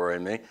really worry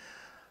me.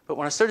 But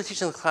when I started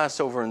teaching the class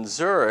over in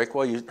Zurich,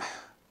 well, you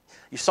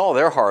saw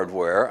their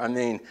hardware. I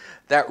mean,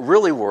 that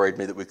really worried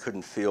me that I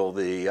couldn't feel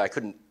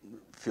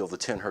the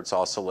 10 hertz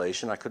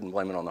oscillation. I couldn't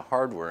blame it on the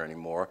hardware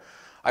anymore.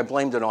 I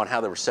blamed it on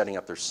how they were setting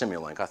up their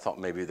Simulink. I thought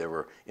maybe they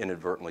were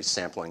inadvertently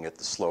sampling at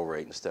the slow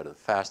rate instead of the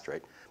fast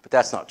rate. But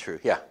that's not true.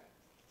 Yeah?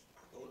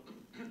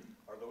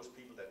 Are those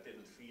people that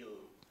didn't feel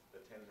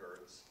the 10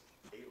 hertz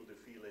able to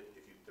feel it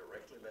if you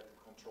directly let them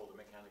control the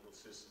mechanical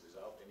system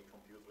without any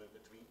computer in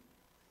between?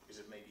 Is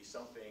it maybe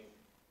something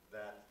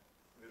that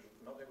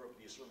not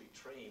everybody is really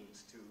trained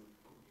to,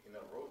 in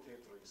a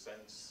rotatory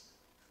sense,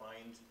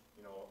 find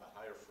a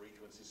higher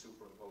frequency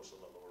superimposed on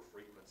a lower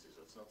frequency?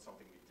 So it's not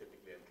something we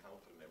typically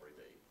encounter in every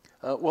day.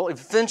 Well,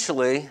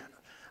 eventually,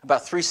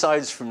 about 3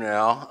 slides from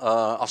now,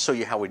 I'll show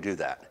you how we do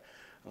that.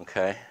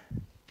 Okay.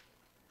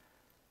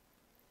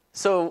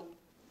 So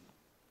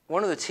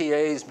one of the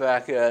TAs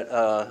back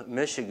at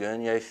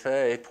Michigan,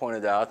 Yefei,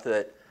 pointed out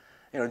that,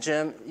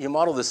 Jim, you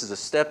model this as a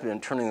step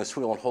in, turning this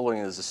wheel and holding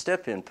it as a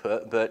step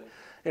input, but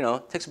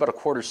it takes about a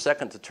quarter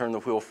second to turn the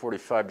wheel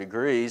 45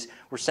 degrees.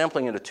 We're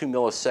sampling at a 2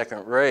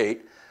 millisecond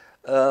rate.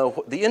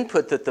 The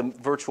input that the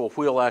virtual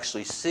wheel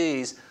actually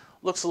sees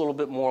looks a little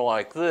bit more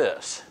like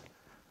this,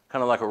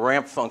 kind of like a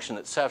ramp function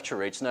that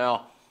saturates.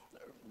 Now,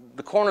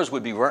 the corners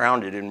would be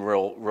rounded in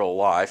real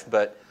life,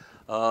 but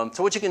so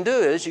what you can do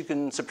is you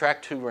can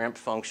subtract 2 ramp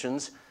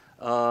functions,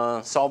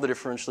 solve the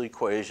differential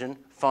equation,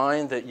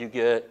 find that you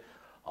get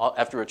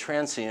After a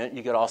transient,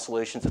 you get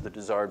oscillations at the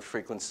desired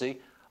frequency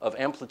of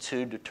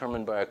amplitude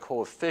determined by a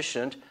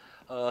coefficient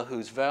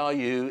whose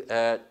value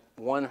at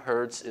 1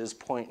 hertz is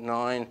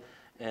 0.9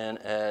 and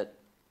at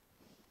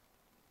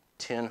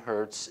 10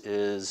 hertz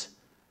is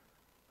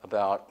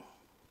about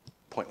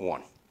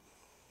 0.1.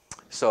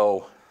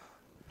 So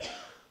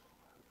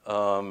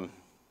 1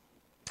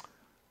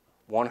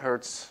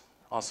 hertz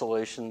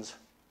oscillations,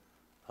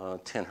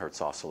 10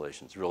 hertz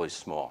oscillations, really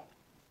small.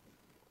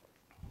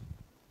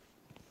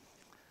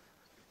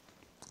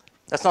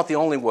 That's not the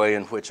only way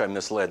in which I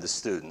misled the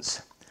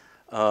students.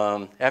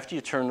 After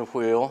you turn the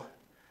wheel,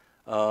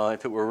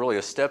 if it were really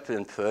a step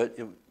input,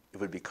 it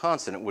would be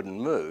constant, it wouldn't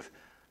move.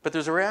 But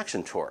there's a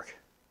reaction torque.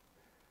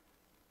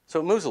 So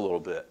it moves a little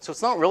bit. So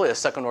it's not really a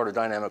second order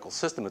dynamical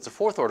system, it's a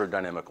fourth order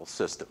dynamical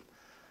system.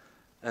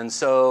 And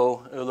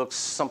so it looks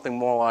something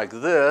more like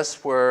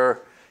this,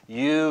 where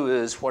U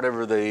is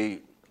whatever the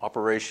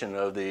operation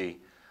of the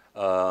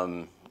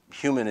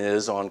human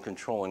is on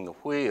controlling the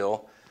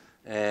wheel.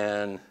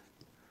 And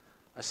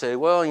I say,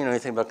 well, you know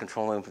anything about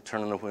controlling,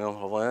 turning the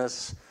wheel? Well,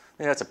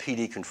 that's a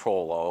PD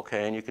control law,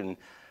 okay? And you can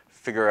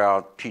figure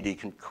out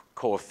PD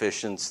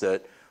coefficients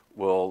that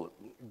will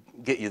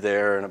get you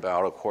there in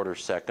about a quarter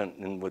second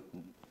and with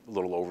a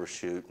little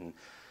overshoot.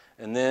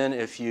 And then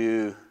if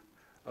you,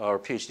 our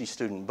PhD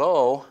student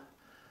Bo,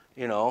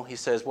 you know, he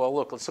says, well,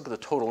 look, let's look at the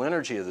total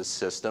energy of this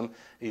system,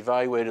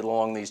 evaluated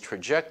along these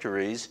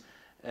trajectories,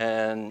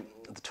 and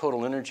the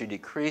total energy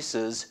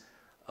decreases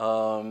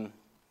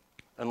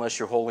unless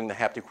you're holding the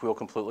haptic wheel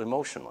completely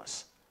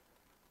motionless.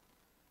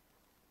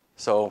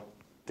 So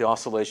the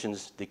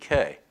oscillations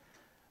decay.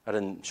 I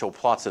didn't show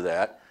plots of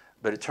that,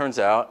 but it turns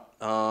out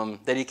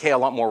they decay a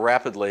lot more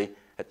rapidly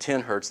at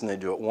 10 hertz than they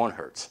do at 1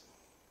 hertz.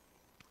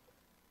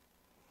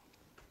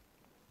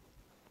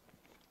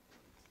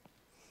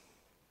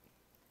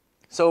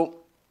 So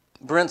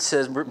Brent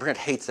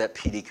hates that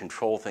PD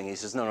control thing. He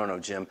says, no,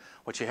 Jim,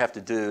 what you have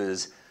to do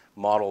is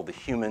model the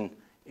human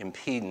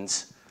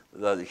impedance,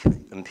 the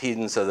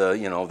impedance of the,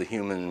 the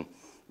human,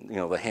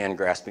 the hand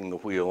grasping the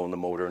wheel and the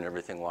motor and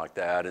everything like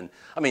that. And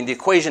I mean, the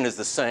equation is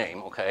the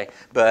same, okay,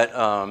 but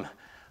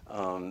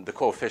the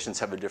coefficients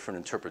have a different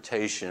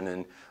interpretation.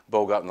 And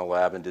Bo got in the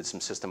lab and did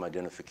some system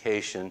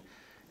identification.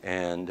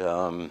 And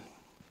when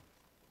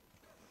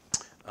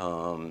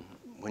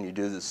you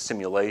do the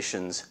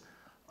simulations,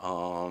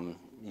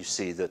 you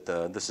see that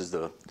this is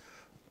the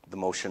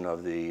motion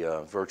of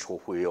the virtual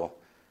wheel,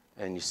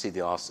 and you see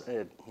the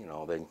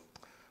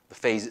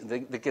phase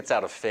that gets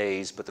out of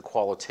phase, but the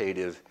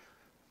qualitative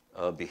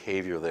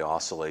behavior of the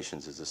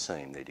oscillations is the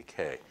same. They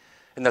decay,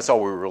 and that's all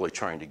we were really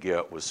trying to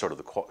get was sort of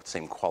the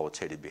same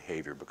qualitative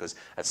behavior, because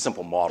that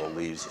simple model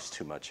leaves us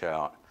too much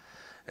out.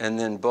 And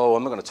then Bo,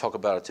 I'm not going to talk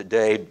about it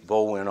today.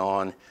 Bo went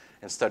on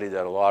and studied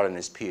that a lot in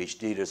his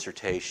PhD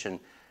dissertation,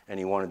 and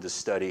he wanted to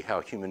study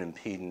how human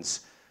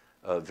impedance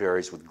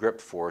varies with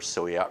grip force,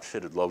 so he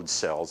outfitted load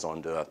cells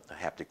onto a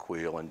haptic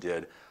wheel and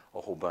did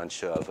a whole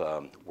bunch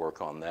of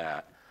work on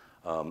that,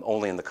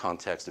 only in the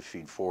context of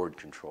feed-forward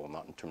control,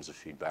 not in terms of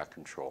feedback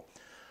control.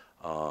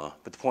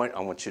 But the point I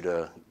want you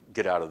to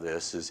get out of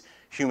this is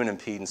human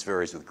impedance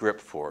varies with grip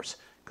force,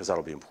 because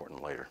that'll be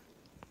important later.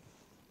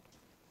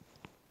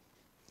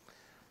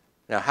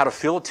 Now, how to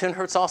feel a 10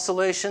 hertz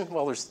oscillation?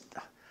 Well,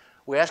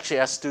 we actually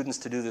ask students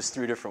to do this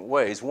 3 different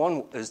ways.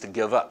 One is to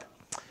give up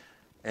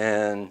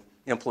and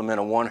implement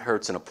a 1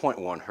 hertz and a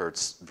 0.1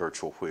 hertz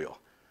virtual wheel.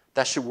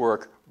 That should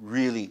work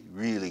really,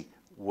 really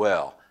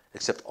well,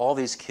 except all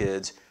these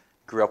kids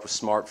grew up with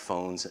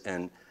smartphones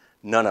and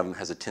none of them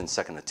has a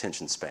 10-second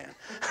attention span.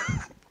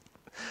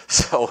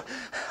 So,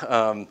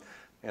 I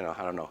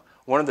don't know.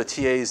 One of the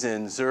TAs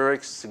in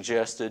Zurich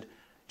suggested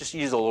just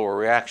use a lower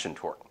reaction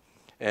torque.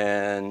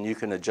 And you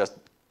can adjust,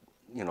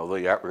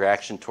 the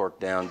reaction torque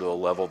down to a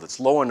level that's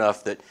low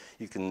enough that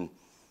you can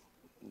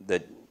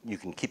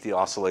keep the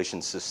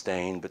oscillations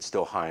sustained, but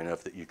still high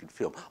enough that you can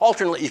feel them.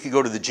 Alternately, you could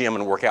go to the gym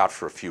and work out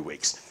for a few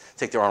weeks.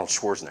 Take the Arnold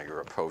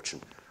Schwarzenegger approach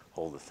and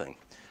hold the thing.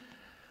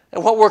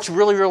 And what works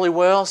really, really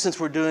well, since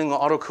we're doing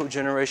auto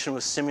cogeneration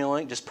with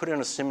Simulink, just put in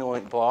a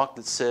Simulink block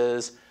that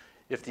says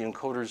if the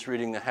encoder is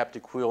reading the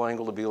haptic wheel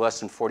angle to be less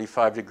than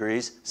 45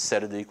 degrees,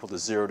 set it equal to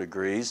 0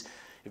 degrees.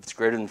 If it's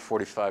greater than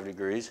 45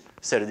 degrees,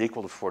 set it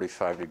equal to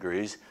 45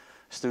 degrees.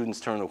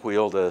 Students turn the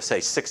wheel to, say,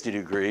 60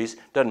 degrees.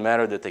 Doesn't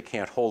matter that they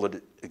can't hold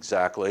it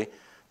exactly.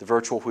 The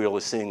virtual wheel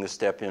is seeing the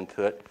step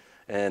input,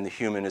 and the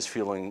human is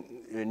feeling,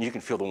 and you can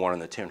feel the 1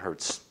 and the 10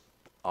 hertz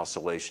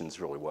oscillations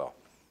really well.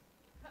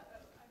 I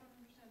don't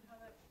understand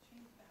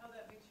how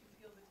that makes you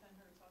feel the 10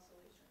 hertz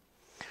oscillation.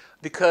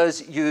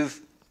 Because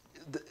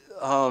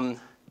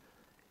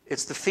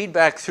it's the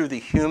feedback through the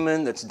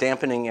human that's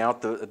dampening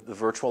out the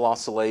virtual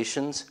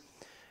oscillations.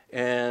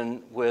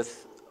 And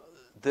with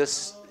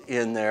this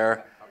in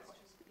there,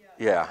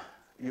 yeah.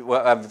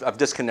 Well, I've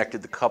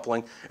disconnected the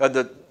coupling.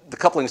 The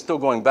coupling is still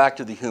going back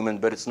to the human,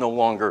 but it's no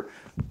longer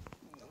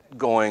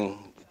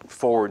going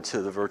forward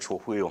to the virtual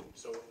wheel.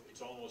 So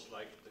it's almost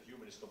like the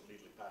human is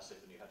completely passive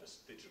and you have this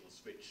digital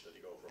switch that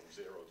you go from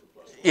 0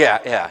 to +1.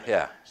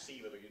 Yeah.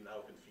 See whether you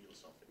now can feel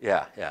something.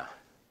 Yeah, yeah.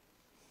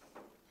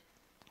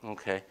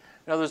 Okay.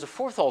 Now there's a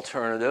fourth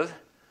alternative,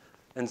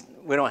 and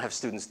we don't have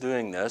students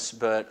doing this,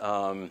 but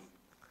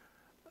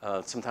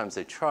sometimes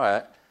they try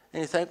it.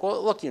 And you think,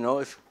 well, look, you know,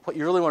 if what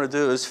you really want to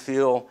do is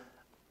feel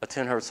a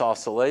 10 hertz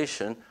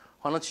oscillation,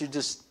 why don't you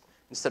just,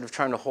 instead of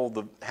trying to hold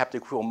the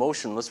haptic wheel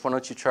motionless, why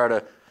don't you try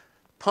to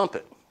pump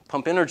it,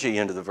 pump energy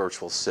into the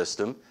virtual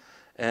system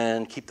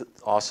and keep the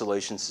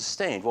oscillation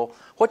sustained? Well,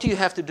 what do you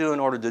have to do in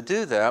order to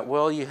do that?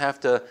 Well, you have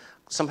to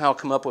somehow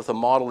come up with a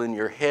model in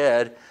your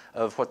head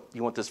of what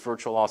you want this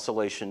virtual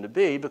oscillation to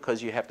be,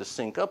 because you have to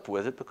sync up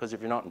with it, because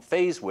if you're not in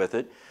phase with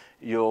it,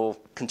 you'll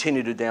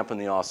continue to dampen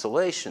the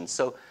oscillation.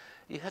 So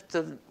you have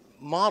to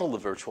model the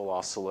virtual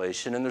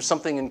oscillation, and there's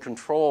something in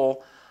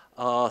control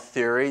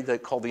theory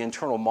that called the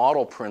internal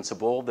model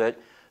principle that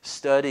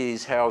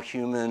studies how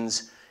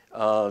humans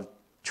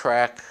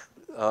track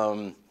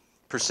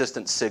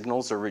persistent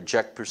signals or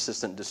reject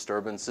persistent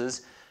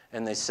disturbances.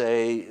 And they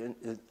say,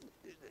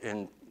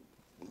 in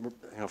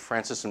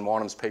Francis and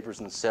Wanham's papers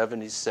in the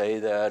 70s say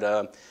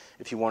that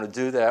if you want to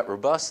do that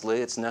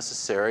robustly, it's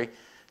necessary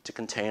to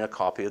contain a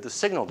copy of the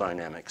signal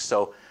dynamics.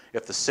 So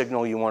if the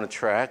signal you want to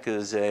track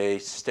is a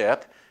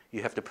step,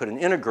 you have to put an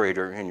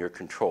integrator in your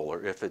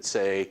controller. If it's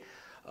a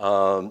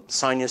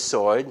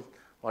sinusoid,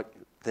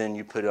 then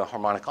you put a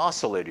harmonic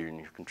oscillator in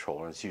your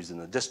controller. It's used in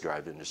the disk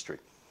drive industry.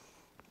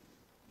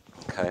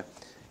 Okay,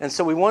 and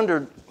so we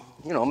wondered,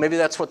 you know, maybe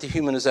that's what the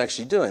human is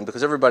actually doing,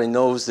 because everybody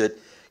knows that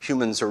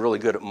humans are really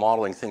good at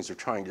modeling things they're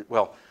trying to,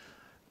 well,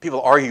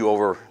 people argue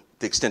over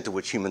the extent to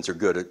which humans are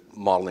good at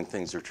modeling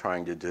things they're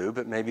trying to do,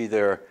 but maybe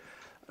they're,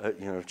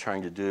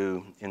 trying to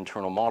do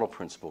internal model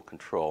principle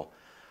control.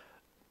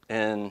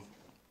 And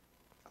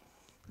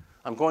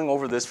I'm going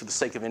over this for the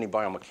sake of any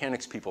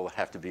biomechanics people that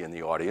happen to be in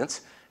the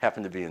audience.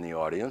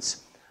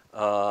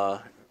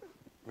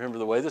 Remember,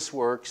 the way this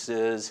works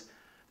is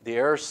the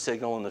error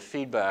signal in the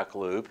feedback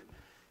loop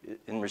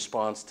in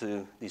response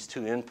to these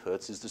two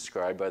inputs is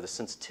described by the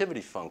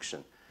sensitivity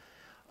function.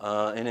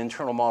 An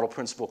internal model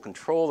principle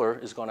controller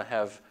is going to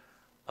have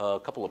a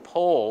couple of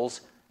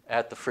poles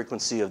at the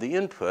frequency of the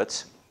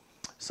inputs.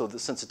 So the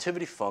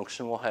sensitivity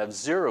function will have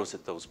zeros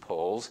at those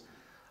poles.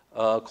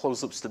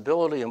 Closed loop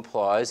stability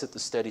implies that the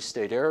steady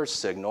state error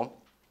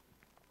signal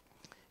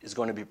is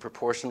going to be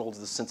proportional to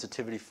the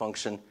sensitivity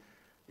function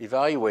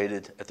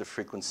evaluated at the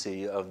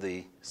frequency of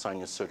the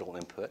sinusoidal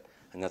input,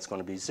 and that's going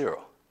to be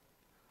 0.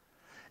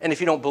 And if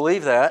you don't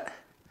believe that,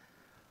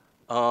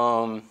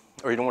 or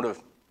you don't want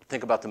to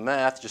think about the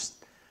math,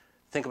 just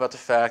think about the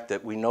fact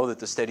that we know that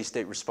the steady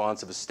state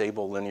response of a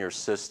stable linear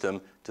system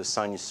to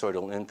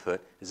sinusoidal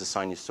input is a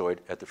sinusoid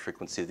at the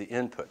frequency of the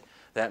input.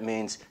 That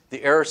means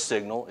the error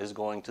signal is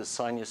going to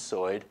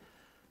sinusoid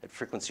at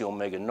frequency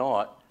omega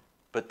naught,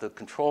 but the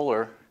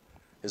controller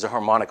is a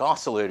harmonic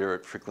oscillator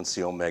at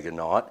frequency omega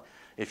naught.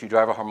 If you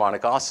drive a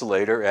harmonic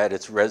oscillator at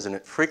its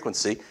resonant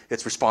frequency,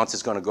 its response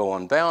is going to go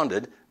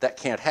unbounded. That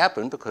can't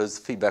happen because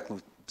the feedback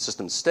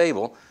system is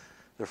stable.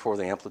 Therefore,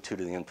 the amplitude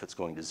of the input is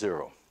going to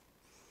 0.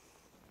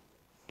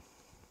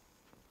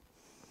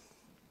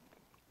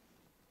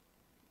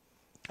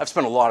 I've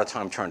spent a lot of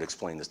time trying to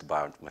explain this to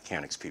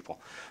biomechanics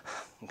people.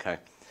 Okay.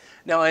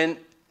 Now,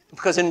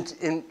 because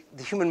in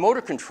the human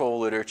motor control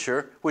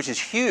literature, which is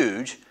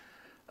huge,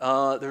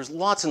 there's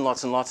lots and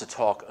lots and lots of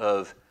talk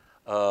of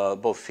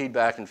both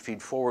feedback and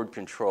feed-forward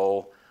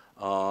control.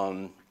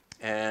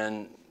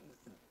 And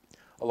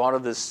a lot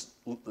of this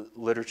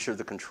literature,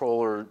 the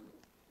controller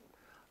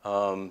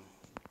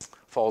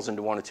falls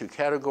into one of two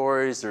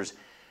categories. There's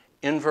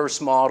inverse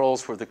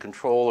models where the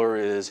controller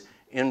is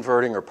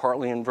inverting or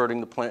partly inverting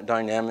the plant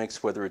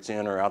dynamics, whether it's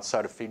in or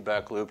outside of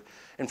feedback loop,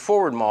 and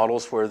forward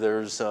models where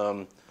there's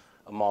a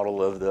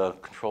model of the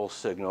control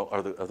signal or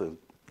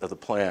of the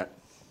plant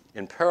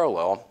in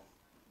parallel.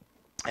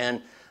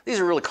 And these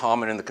are really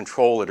common in the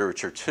control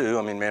literature too.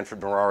 I mean,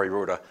 Manfred Merari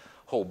wrote a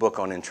whole book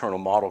on internal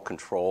model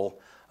control,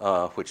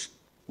 which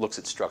looks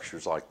at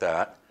structures like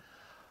that.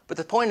 But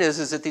the point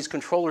is that these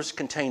controllers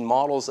contain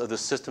models of the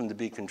system to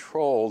be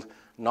controlled,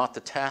 not the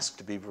task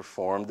to be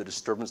performed, the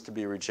disturbance to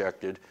be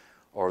rejected,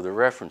 or the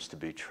reference to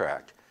be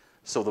tracked.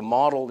 So the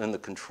model in the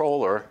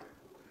controller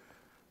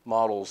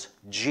models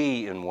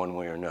G in one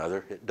way or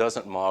another. It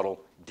doesn't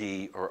model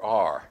D or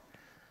R.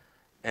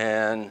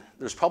 And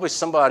there's probably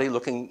somebody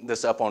looking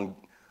this up on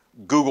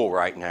Google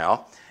right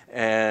now,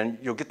 and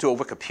you'll get to a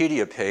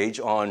Wikipedia page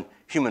on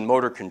human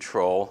motor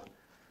control,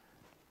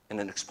 and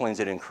it explains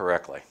it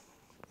incorrectly.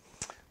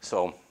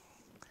 So,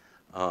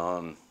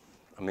 I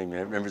mean,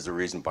 maybe there's a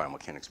reason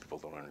biomechanics people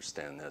don't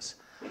understand this.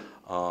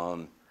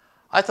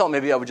 I thought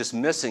maybe I was just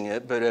missing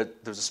it,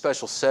 but there's a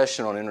special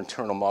session on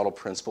internal model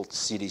principle at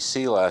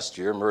CDC last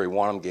year. Murray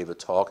Wanham gave a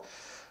talk,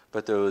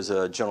 but there was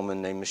a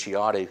gentleman named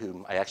Michiotti,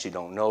 whom I actually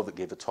don't know, that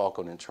gave a talk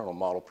on internal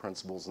model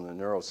principles in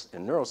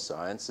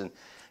neuroscience. And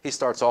he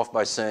starts off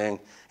by saying,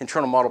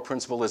 internal model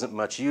principle isn't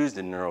much used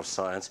in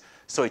neuroscience,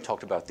 so he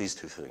talked about these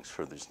two things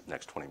for these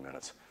next 20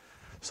 minutes.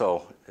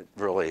 So it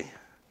really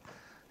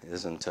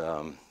isn't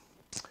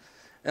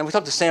And we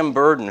talked to Sam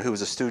Burden, who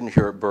was a student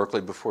here at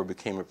Berkeley before he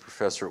became a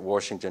professor at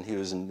Washington. He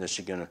was in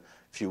Michigan a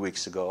few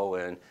weeks ago,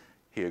 and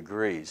he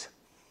agrees.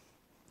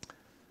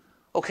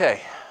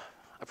 Okay,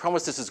 I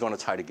promise this is going to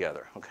tie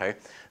together, okay?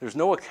 There's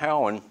Noah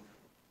Cowan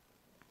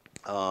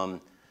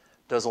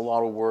does a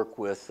lot of work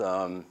with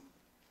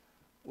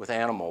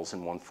animals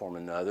in one form or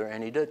another,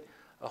 and he did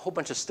a whole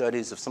bunch of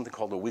studies of something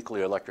called a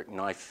weakly electric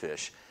knife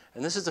fish.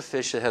 And this is a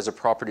fish that has a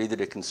property that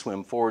it can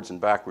swim forwards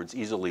and backwards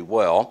easily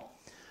well.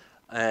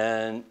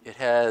 And it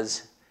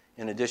has,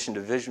 in addition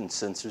to vision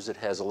sensors, it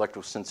has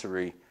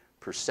electrosensory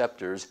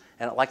perceptors,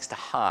 and it likes to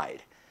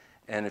hide.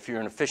 And if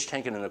you're in a fish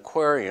tank in an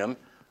aquarium,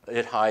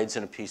 it hides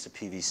in a piece of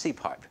PVC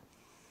pipe.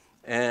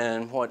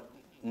 And what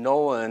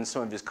Noah and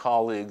some of his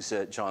colleagues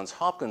at Johns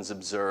Hopkins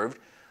observed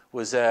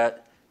was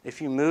that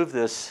if you move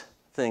this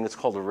thing that's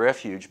called a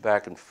refuge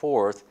back and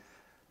forth,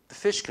 the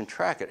fish can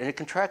track it, and it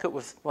can track it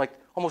with like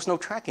almost no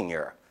tracking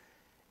error.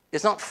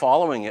 It's not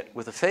following it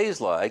with a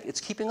phase lag,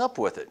 it's keeping up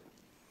with it.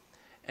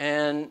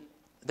 And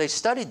they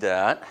studied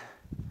that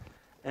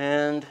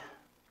and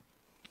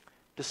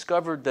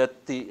discovered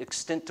that the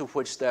extent to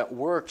which that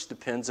works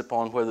depends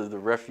upon whether the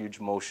refuge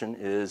motion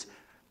is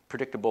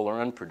predictable or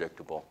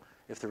unpredictable.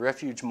 If the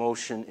refuge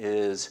motion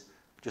is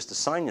just a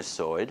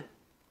sinusoid,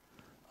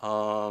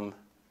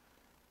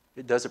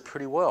 it does it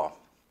pretty well.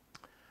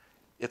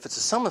 If it's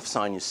a sum of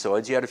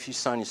sinusoids, you add a few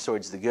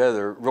sinusoids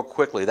together real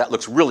quickly, that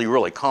looks really,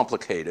 really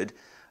complicated.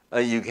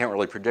 You can't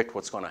really predict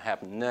what's going to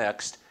happen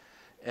next.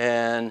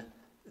 And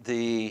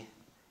you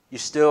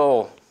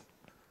still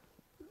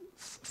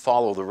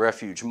follow the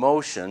refuge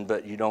motion,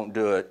 but you don't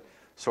do it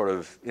sort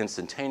of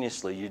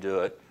instantaneously. You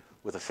do it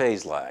with a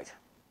phase lag.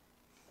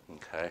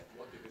 Okay.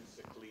 What if it's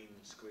a clean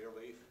square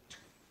wave?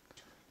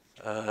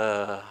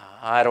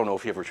 I don't know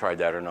if you ever tried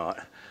that or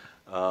not.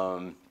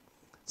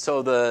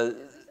 So the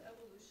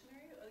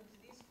Evolutionary? Do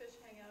these fish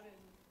hang out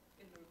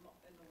in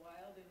the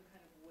wild in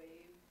kind of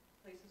wave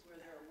places where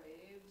there are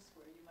waves,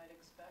 where you might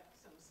expect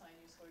some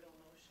sinusoidal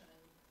motion,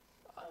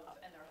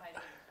 and they're hiding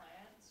in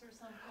plants or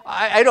something?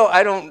 I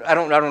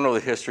don't know the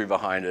history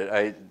behind it.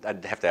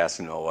 I'd have to ask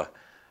Noah.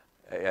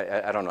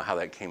 I don't know how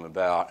that came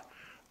about.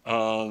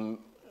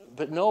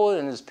 But Noah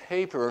in his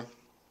paper,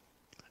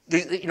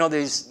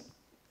 these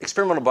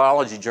experimental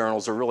biology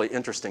journals are really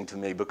interesting to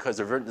me because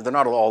they're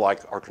not all like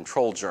our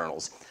control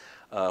journals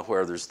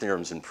where there's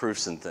theorems and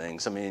proofs and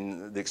things. I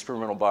mean, the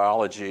experimental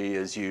biology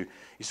is you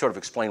sort of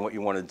explain what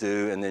you want to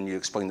do, and then you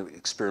explain the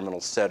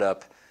experimental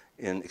setup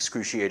in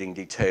excruciating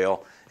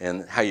detail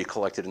and how you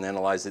collected and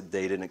analyzed the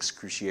data in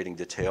excruciating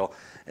detail.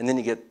 And then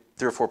you get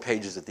 3 or 4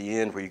 pages at the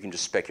end where you can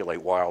just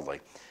speculate wildly.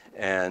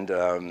 And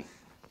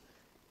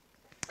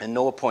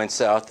Noah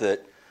points out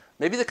that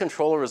maybe the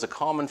controller is a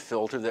common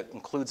filter that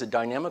includes a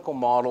dynamical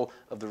model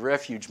of the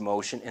refuge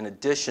motion in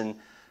addition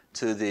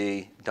to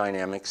the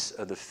dynamics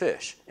of the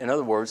fish. In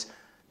other words,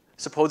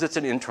 suppose it's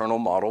an internal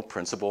model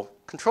principal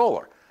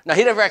controller. Now,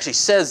 he never actually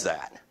says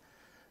that.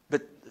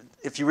 But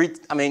if you read,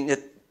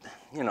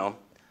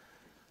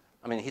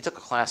 he took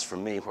a class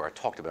from me where I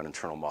talked about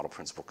internal model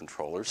principal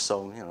controllers,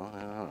 so, I don't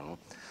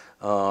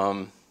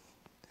know.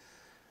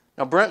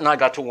 Now, Brent and I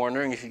got to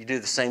wondering if you could do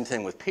the same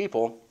thing with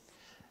people.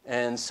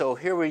 And so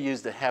here we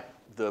used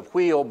the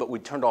wheel, but we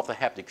turned off the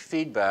haptic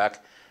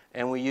feedback,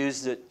 and we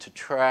used it to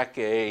track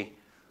a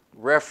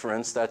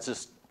reference. That's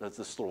this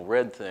little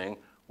red thing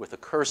with a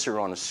cursor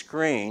on a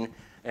screen,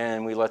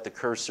 and we let the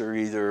cursor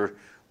either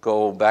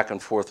go back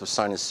and forth with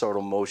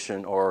sinusoidal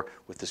motion or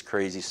with this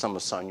crazy sum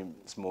of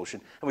sinus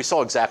motion. And we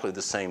saw exactly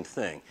the same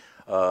thing.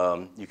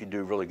 You could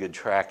do really good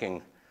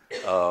tracking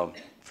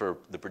for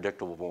the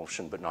predictable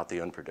motion, but not the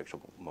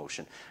unpredictable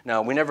motion.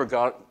 Now, we never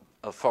got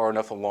far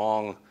enough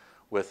along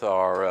with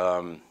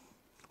our,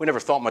 we never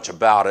thought much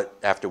about it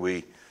after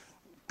we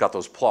got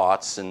those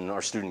plots and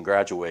our student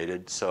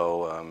graduated,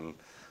 so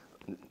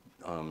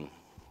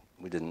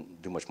we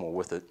didn't do much more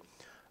with it.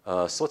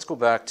 So let's go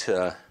back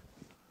to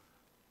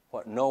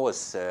what Noah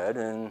said,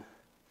 and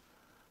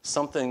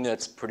something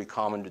that's pretty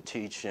common to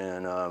teach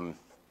in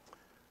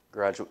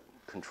graduate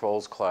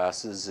controls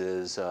classes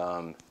is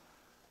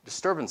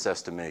disturbance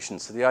estimation.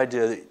 So the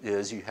idea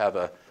is you have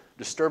a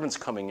disturbance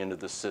coming into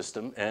the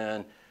system,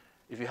 and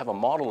if you have a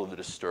model of the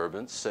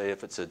disturbance, say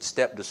if it's a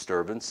step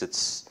disturbance,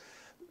 it's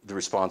the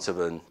response of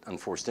an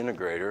unforced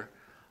integrator,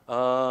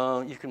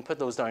 you can put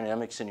those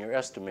dynamics in your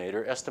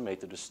estimator,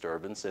 estimate the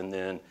disturbance, and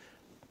then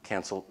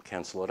cancel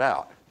it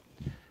out.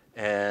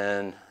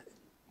 And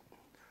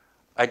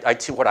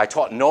what I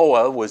taught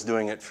Noah was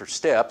doing it for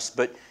steps,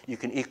 but you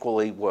can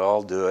equally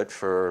well do it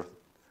for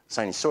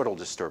sinusoidal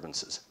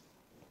disturbances.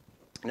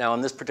 Now,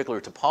 in this particular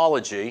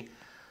topology,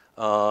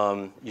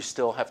 you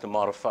still have to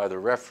modify the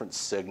reference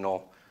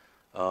signal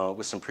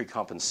with some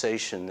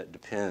precompensation that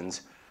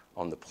depends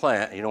on the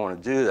plant. You don't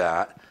want to do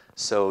that,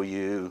 so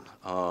you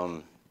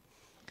can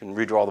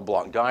redraw the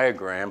block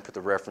diagram, put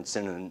the reference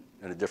in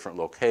a different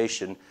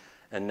location,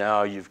 and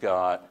now you've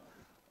got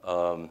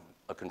a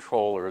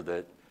controller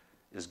that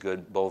is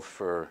good both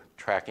for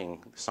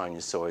tracking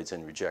sinusoids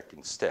and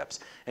rejecting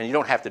steps. And you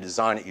don't have to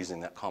design it using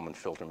that common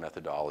filter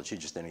methodology,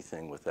 just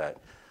anything with that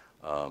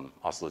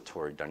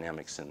oscillatory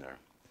dynamics in there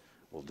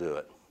will do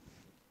it.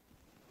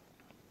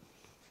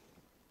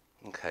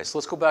 Okay, so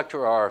let's go back to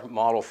our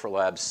model for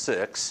lab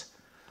 6.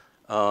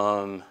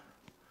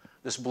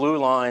 This blue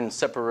line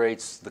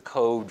separates the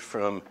code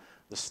from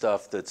the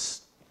stuff that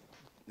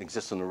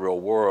exists in the real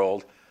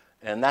world,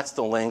 and that's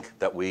the link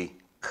that we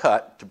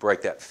cut to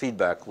break that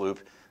feedback loop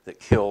that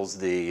kills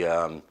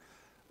the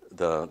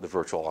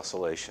virtual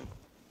oscillation.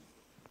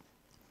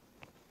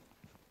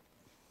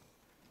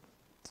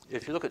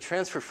 If you look at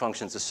transfer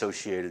functions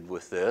associated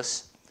with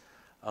this,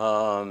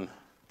 you'll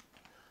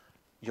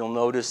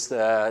notice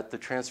that the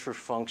transfer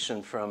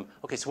function from,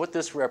 okay, so what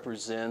this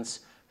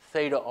represents,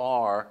 theta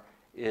r,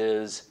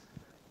 is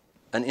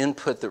an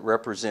input that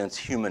represents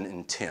human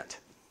intent,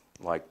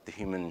 like the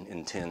human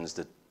intends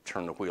to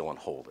turn the wheel and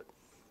hold it,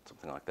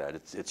 something like that.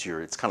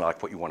 It's kind of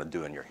like what you want to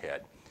do in your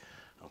head.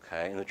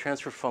 Okay, and the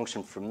transfer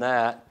function from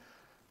that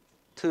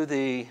to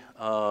the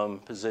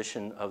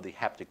position of the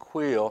haptic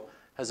wheel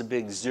has a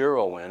big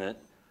 0 in it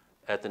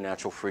at the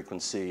natural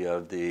frequency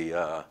of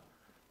the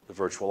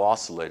virtual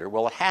oscillator.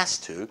 Well, it has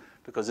to,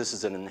 because this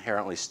is an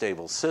inherently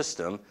stable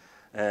system,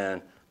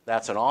 and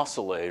that's an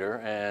oscillator,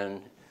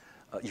 and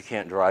you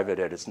can't drive it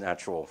at its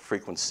natural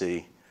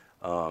frequency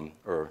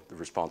or the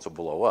response will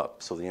blow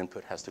up. So the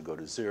input has to go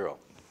to 0.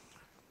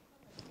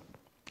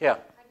 Yeah? How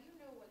do you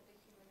know what the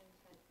human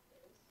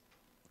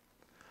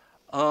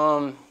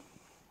intent is?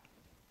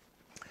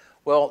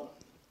 Well,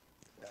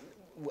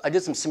 I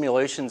did some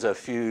simulations a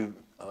few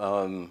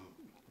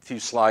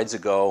slides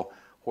ago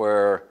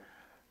where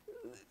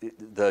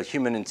the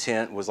human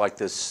intent was like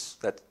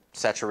that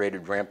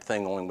saturated ramp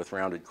thing, only with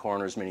rounded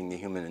corners, meaning the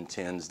human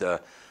intends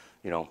to,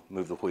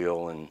 move the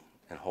wheel and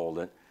hold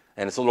it.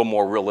 And it's a little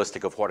more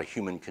realistic of what a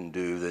human can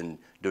do than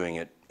doing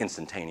it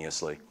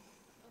instantaneously.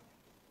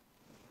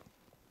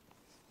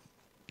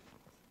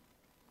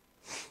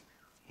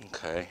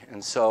 Okay,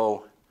 and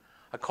so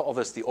I call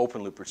this the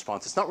open loop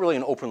response. It's not really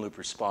an open loop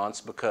response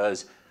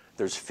because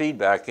there's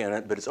feedback in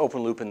it, but it's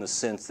open loop in the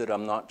sense that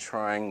I'm not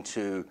trying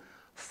to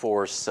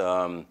force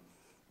the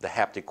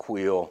haptic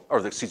wheel,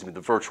 or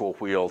the virtual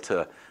wheel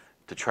to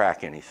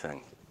track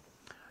anything.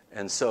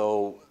 And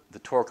so the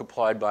torque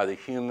applied by the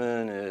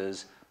human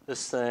is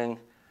this thing,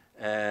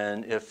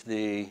 and if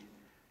the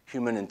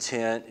human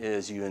intent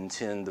is you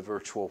intend the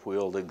virtual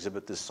wheel to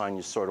exhibit this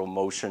sinusoidal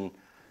motion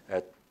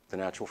at the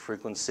natural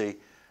frequency,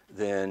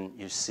 then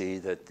you see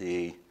that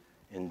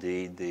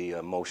indeed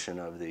the motion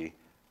of the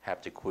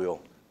haptic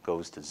wheel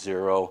goes to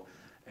 0,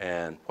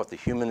 and what the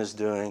human is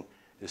doing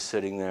is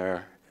sitting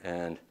there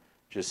and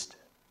just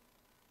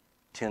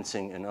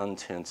tensing and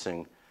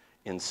untensing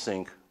in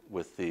sync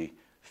with the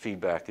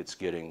feedback it's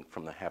getting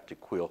from the haptic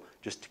wheel,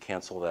 just to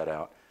cancel that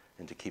out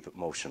and to keep it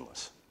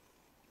motionless.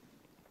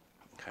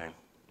 Okay.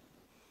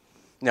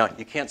 Now,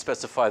 you can't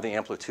specify the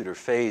amplitude or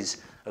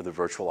phase of the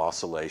virtual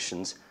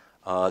oscillations.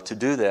 To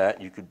do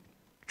that, you could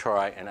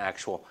try an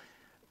actual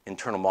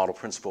internal model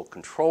principle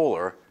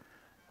controller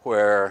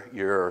where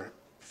you're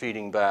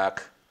feeding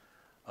back,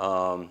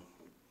 well,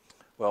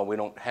 we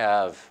don't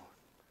have,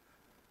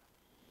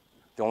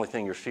 the only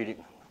thing you're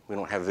feeding, we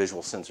don't have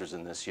visual sensors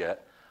in this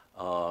yet.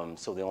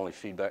 So the only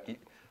feedback,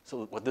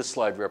 so what this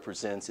slide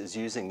represents is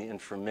using the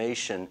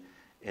information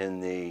in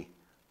the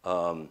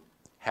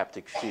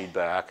haptic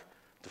feedback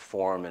to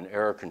form an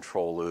error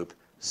control loop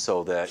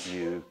so that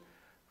you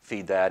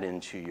feed that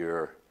into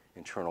your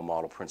internal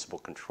model principle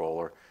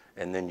controller,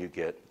 and then you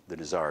get the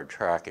desired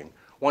tracking.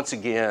 Once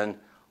again,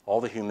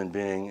 all the human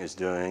being is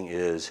doing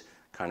is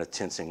kind of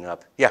tensing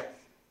up. Yeah?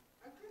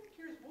 I'm kind of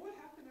curious, what would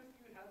happen if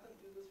you had them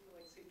do this for,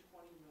 like, say,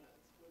 20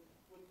 minutes?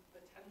 Would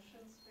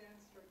attention span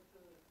start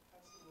to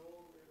have some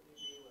role where they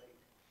may, like,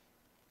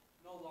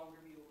 no longer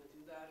be able to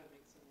do that and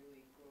make some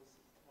really gross,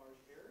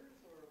 large errors?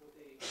 Or would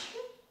they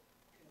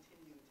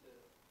continue to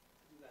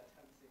do that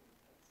tensing and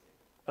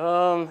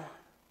tensing?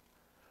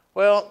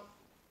 Well,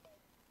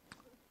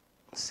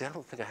 see, I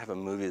don't think I have a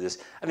movie of this.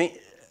 I mean,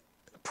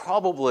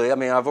 probably,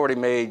 I've already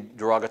made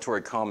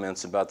derogatory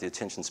comments about the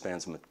attention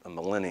spans of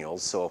millennials,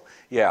 so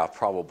yeah,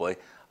 probably.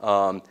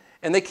 And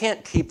they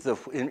can't keep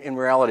in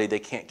reality, they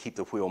can't keep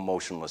the wheel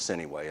motionless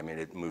anyway. I mean,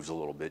 it moves a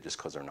little bit just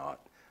because they're not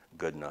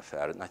good enough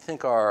at it. And I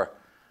think I'll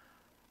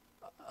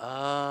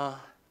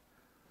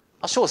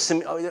show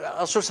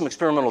some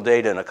experimental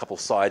data in a couple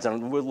slides,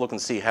 and we'll look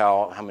and see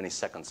how many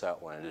seconds that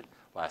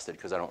lasted,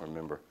 because I don't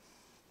remember.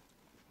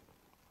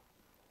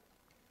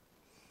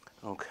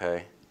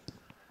 Okay.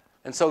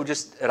 And so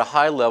just at a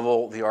high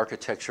level, the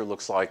architecture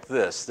looks like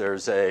this.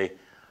 There's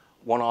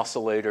one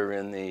oscillator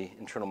in the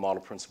internal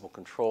model principle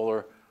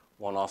controller,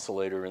 one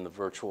oscillator in the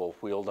virtual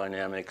wheel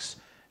dynamics,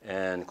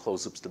 and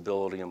closed loop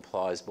stability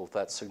implies both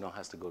that signal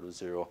has to go to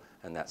 0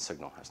 and that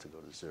signal has to go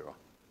to 0.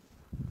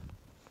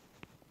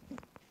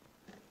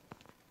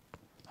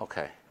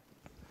 Okay.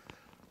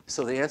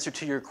 So the answer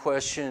to your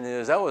question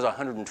is that was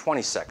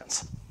 120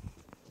 seconds.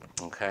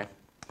 Okay.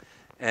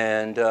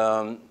 And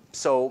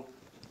so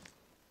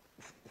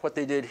what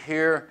they did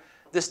here,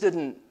 this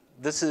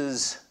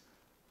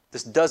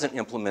doesn't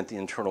implement the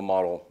internal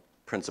model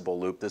principal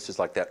loop. This is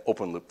like that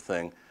open loop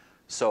thing.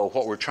 So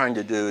what we're trying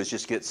to do is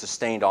just get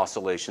sustained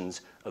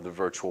oscillations of the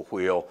virtual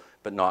wheel,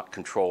 but not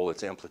control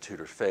its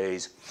amplitude or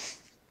phase.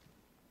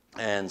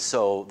 And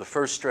so the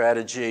first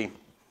strategy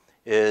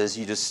is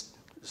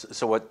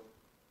so what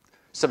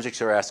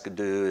subjects are asked to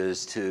do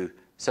is to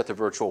set the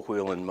virtual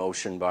wheel in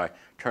motion by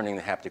turning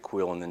the haptic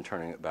wheel and then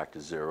turning it back to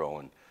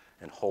 0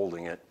 and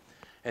holding it.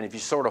 And if you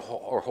sort of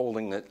are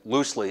holding it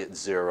loosely at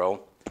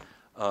 0,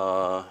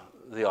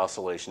 the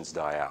oscillations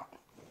die out.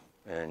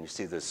 And you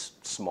see this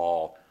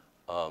small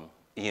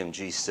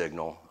EMG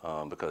signal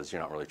because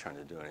you're not really trying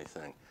to do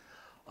anything.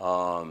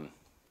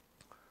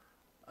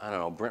 I don't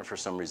know, Brent for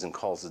some reason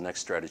calls the next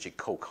strategy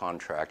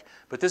co-contract.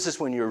 But this is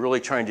when you're really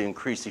trying to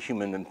increase the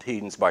human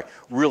impedance by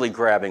really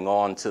grabbing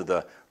onto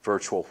the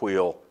virtual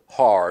wheel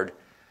hard.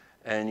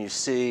 And you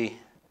see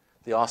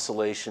the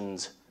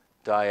oscillations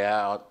die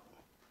out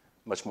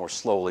much more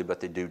slowly, but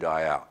they do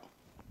die out.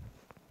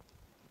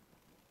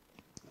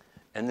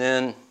 And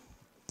then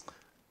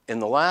in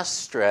the last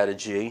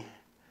strategy,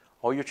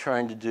 all you're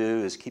trying to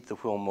do is keep the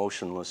wheel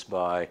motionless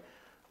by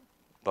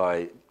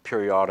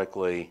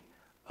periodically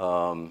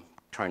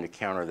trying to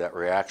counter that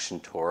reaction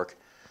torque.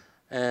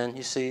 And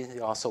you see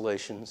the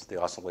oscillations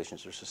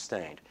are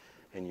sustained.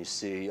 And you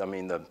see, I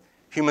mean, the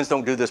humans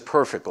don't do this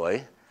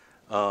perfectly,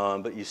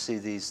 but you see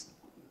these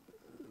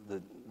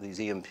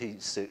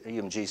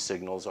EMG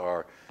signals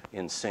are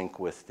in sync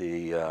with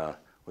the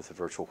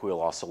virtual wheel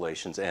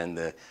oscillations and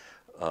the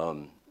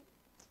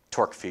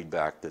torque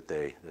feedback that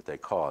they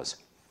cause.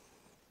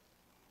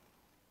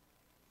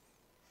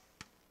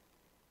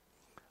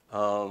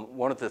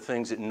 One of the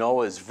things that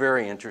NOAA is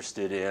very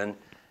interested in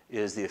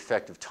is the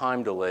effect of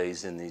time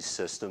delays in these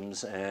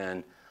systems.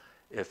 And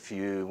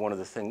one of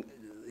the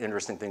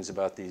interesting things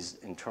about these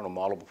internal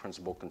model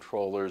principal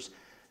controllers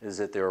is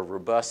that they're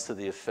robust to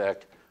the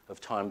effect of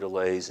time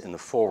delays in the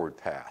forward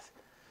path.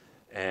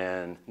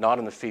 And not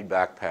in the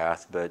feedback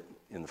path, but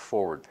in the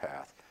forward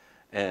path.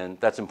 And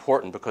that's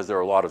important because there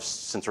are a lot of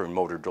sensory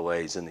motor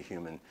delays in the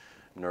human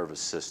nervous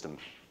system.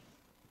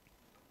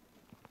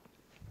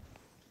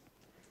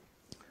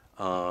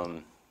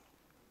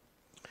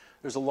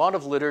 There's a lot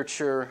of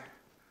literature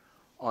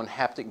on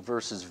haptic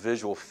versus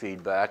visual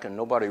feedback, and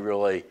nobody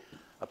really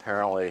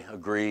apparently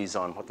agrees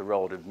on what the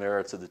relative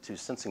merits of the two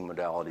sensing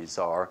modalities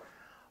are.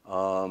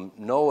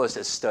 NOAA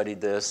has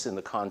studied this in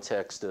the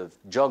context of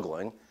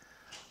juggling.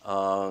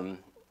 And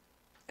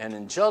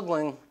in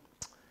juggling,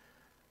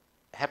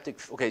 haptic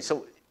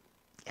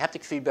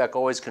feedback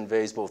always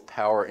conveys both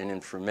power and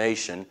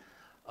information.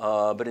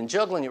 But in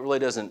juggling, it really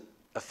doesn't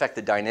affect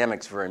the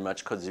dynamics very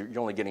much because you're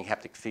only getting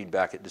haptic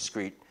feedback at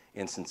discrete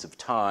instance of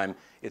time.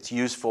 It's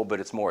useful, but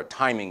it's more a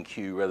timing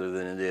cue rather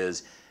than it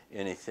is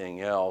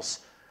anything else.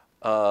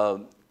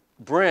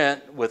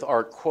 Brent, with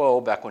Art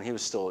Quo, back when he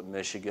was still at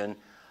Michigan,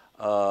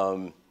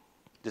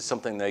 did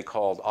something they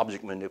called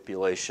object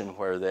manipulation,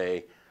 where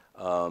they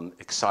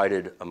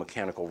excited a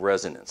mechanical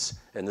resonance.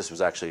 And this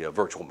was actually a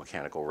virtual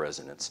mechanical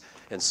resonance.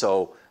 And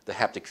so the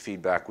haptic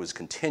feedback was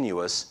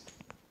continuous.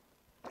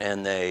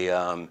 And they,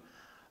 I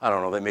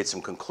don't know, they made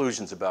some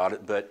conclusions about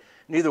it, but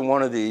neither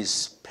one of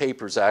these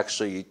papers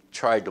actually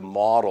tried to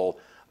model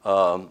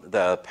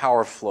the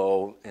power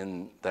flow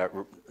in that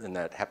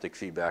haptic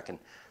feedback and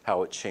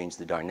how it changed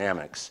the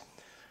dynamics.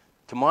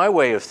 To my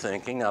way of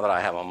thinking, now that I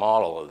have a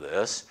model of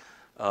this,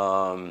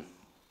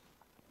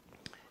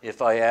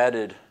 if I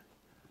added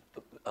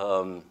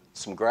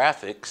some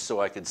graphics so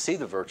I could see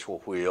the virtual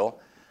wheel,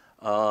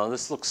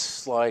 this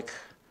looks like,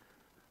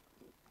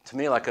 to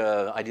me, like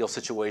an ideal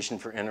situation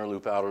for inner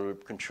loop, outer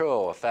loop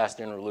control. A fast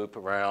inner loop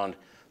around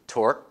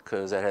torque,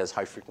 because that has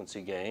high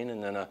frequency gain,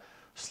 and then a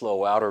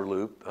slow outer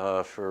loop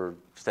for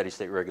steady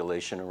state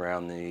regulation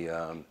around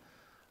the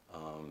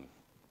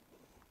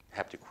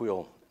haptic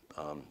wheel,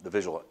 the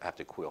visual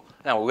haptic wheel.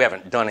 Now, we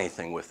haven't done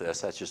anything with this.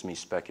 That's just me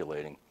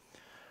speculating.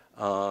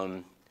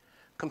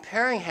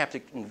 Comparing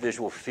haptic and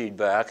visual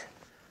feedback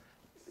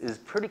is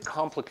pretty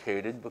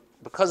complicated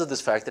because of this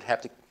fact that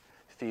haptic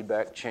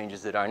feedback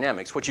changes the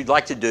dynamics. What you'd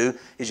like to do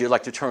is you'd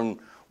like to turn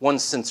one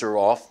sensor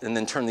off and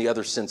then turn the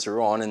other sensor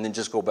on and then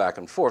just go back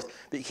and forth.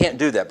 But you can't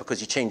do that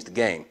because you changed the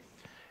game.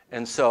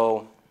 And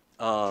so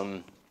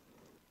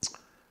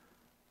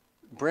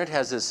Brent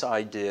has this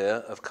idea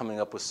of coming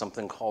up with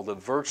something called a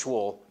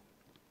virtual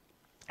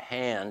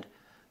hand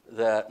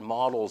that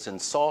models in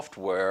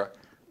software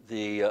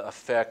the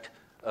effect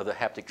of the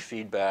haptic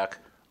feedback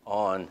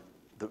on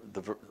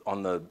the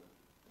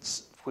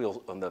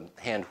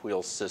hand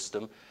wheel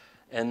system,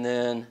 and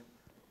then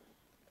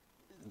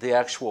the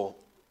actual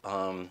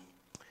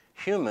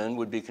human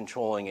would be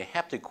controlling a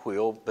haptic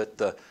wheel, but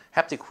the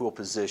haptic wheel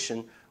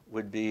position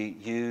would be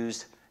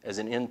used as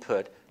an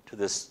input to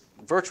this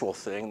virtual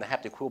thing. The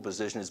haptic wheel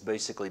position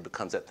basically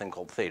becomes that thing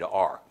called theta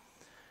R.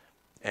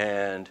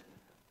 And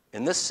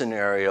in this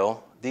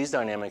scenario, these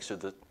dynamics are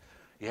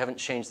you haven't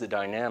changed the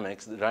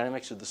dynamics. The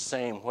dynamics are the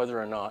same whether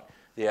or not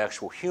the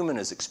actual human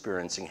is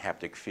experiencing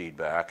haptic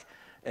feedback.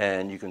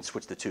 and you can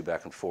switch the two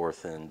back and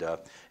forth. And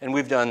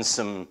we've done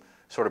some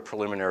sort of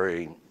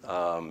preliminary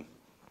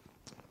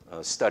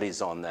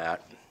studies on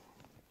that,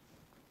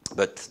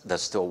 but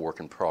that's still a work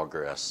in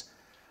progress.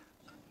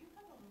 Don't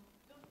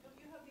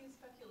you have these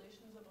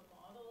speculations of a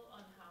model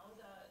on how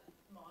that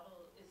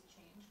model is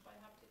changed by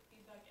haptic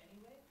feedback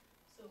anyway?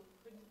 So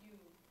couldn't you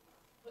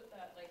put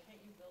that, like,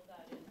 can't you build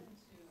that into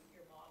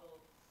your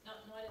model?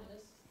 Not in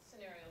this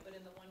scenario, but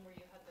in the one where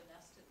you had the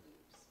nested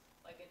loops,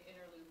 like an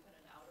inner loop and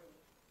an outer loop.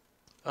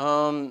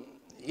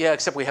 Yeah,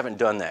 except we haven't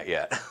done that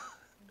yet.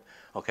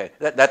 Okay,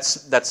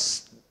 that's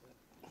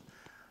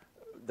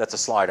a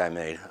slide I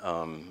made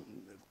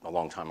a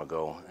long time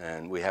ago,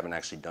 and we haven't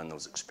actually done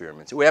those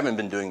experiments. We haven't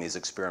been doing these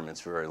experiments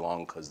for very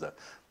long because the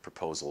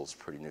proposal is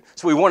pretty new.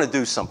 So we want to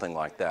do something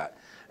like that.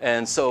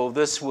 And so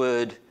this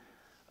would,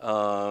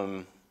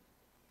 I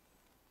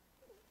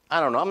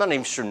don't know, I'm not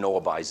even sure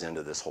Noah buys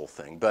into this whole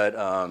thing, but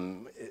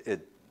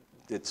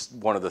it's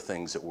one of the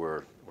things that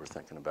we're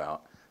thinking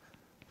about.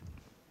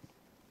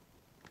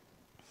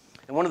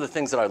 And one of the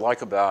things that I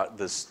like about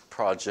this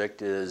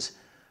project is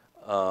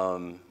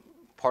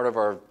part of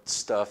our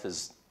stuff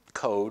is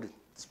code.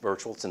 It's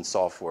virtual, it's in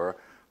software.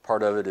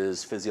 Part of it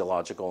is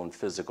physiological and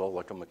physical,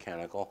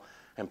 electromechanical.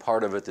 And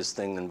part of it, this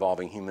thing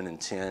involving human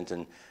intent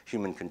and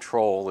human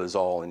control, is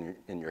all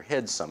in your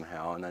head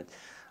somehow. And I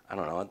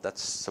don't know,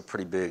 that's a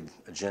pretty big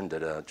agenda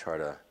to try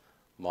to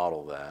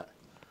model that.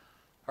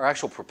 Our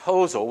actual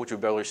proposal, which we've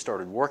barely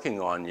started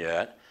working on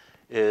yet,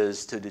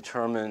 is to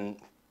determine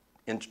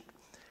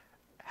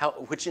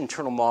which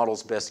internal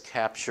models best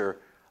capture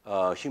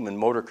human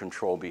motor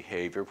control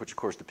behavior, which of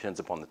course depends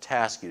upon the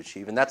task you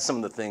achieve. And that's some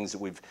of the things that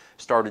we've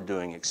started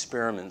doing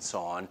experiments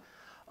on.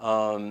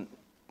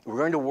 We're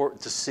going to work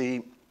to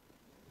see,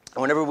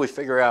 whenever we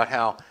figure out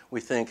how we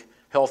think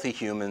healthy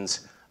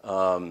humans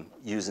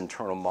use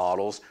internal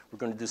models, we're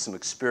going to do some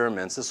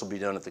experiments. This will be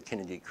done at the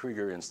Kennedy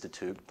Krieger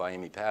Institute by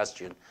Amy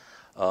Pastian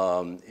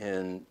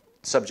in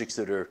subjects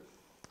that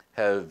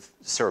have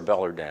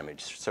cerebellar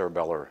damage,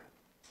 cerebellar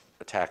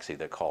ataxia,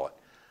 they call it,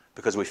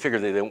 because we figure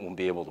they won't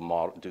be able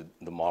to do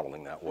the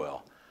modeling that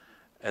well.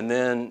 And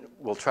then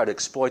we'll try to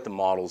exploit the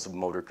models of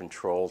motor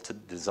control to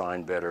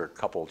design better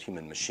coupled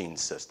human-machine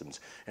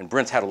systems. And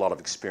Brent's had a lot of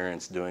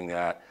experience doing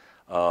that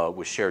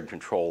with shared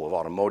control of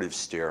automotive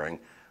steering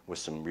with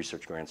some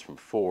research grants from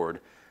Ford.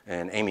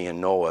 And Amy and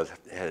Noah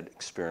had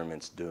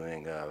experiments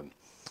doing,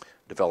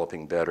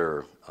 developing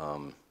better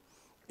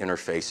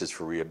interfaces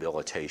for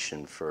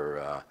rehabilitation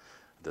for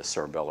the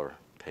cerebellar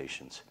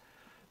patients.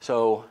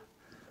 So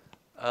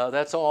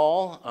that's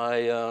all.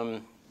 I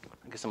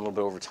guess I'm a little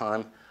bit over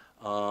time.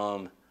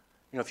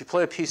 You know, if you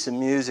play a piece of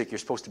music, you're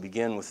supposed to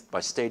begin by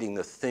stating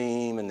the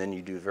theme, and then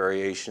you do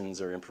variations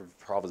or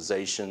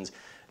improvisations,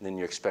 and then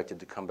you're expected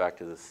to come back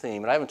to the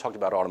theme. And I haven't talked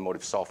about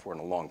automotive software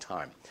in a long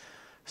time.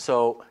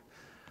 So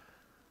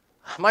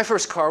my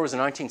first car was a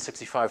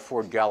 1965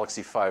 Ford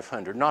Galaxie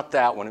 500. Not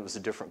that one, it was a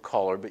different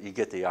color, but you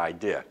get the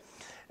idea.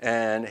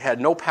 And it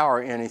had no power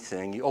or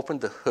anything. You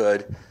opened the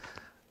hood.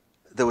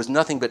 There was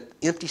nothing but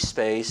empty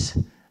space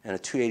and a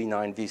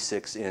 289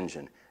 V6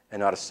 engine, and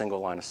not a single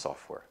line of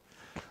software.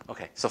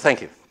 Okay, so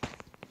thank you.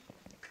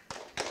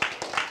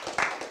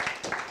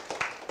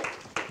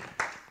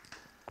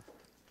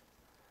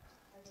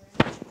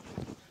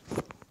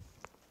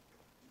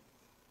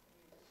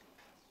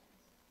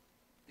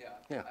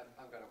 Yeah.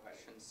 I've got a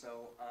question.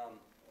 So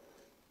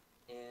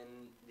in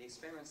the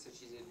experiments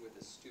that you did with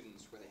the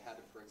students where they had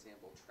to, for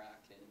example,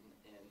 track in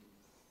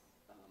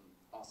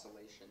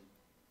oscillation,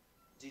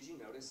 did you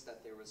notice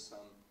that there was some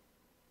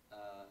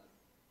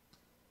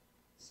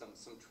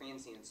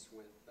transience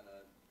with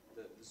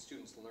the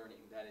students learning?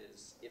 That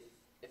is,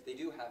 if they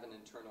do have an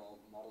internal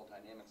model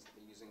dynamics that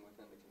they're using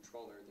within the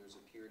controller, there's a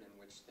period in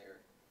which they're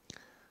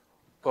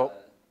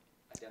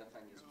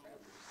identifying these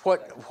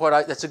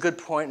parameters. That's a good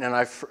point, and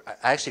I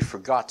actually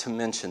forgot to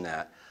mention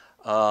that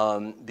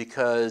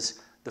because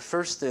the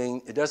first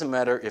thing, it doesn't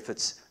matter if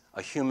it's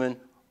a human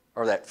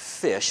or that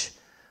fish,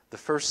 the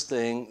first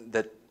thing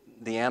that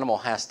the animal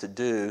has to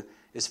do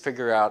is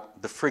figure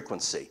out the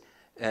frequency.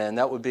 And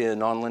that would be a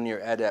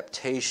nonlinear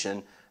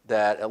adaptation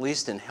that, at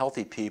least in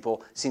healthy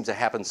people, seems to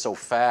happen so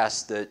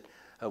fast that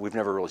we've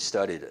never really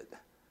studied it.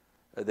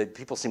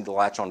 People seem to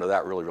latch onto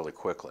that really, really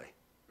quickly.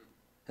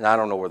 And I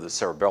don't know whether the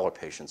cerebellar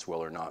patients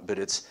will or not, but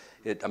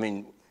I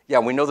mean, yeah,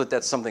 we know that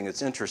that's something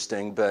that's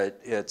interesting, but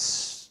it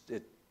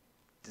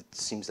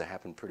seems to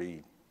happen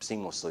pretty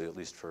seamlessly, at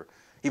least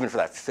even for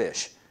that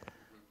fish.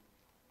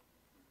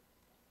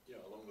 Yeah,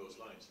 along those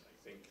lines, I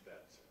think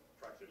that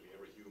practically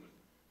every human,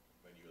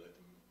 when you let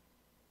them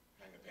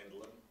hang a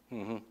pendulum,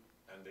 and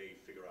they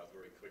figure out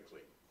very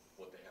quickly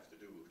what they have to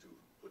do to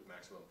put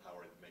maximum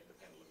power and make the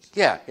pendulum.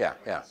 Yeah.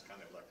 It's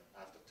kind of like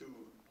after two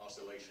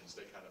oscillations,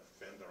 they kind of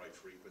find the right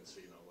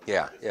frequency. You know,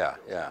 Yeah.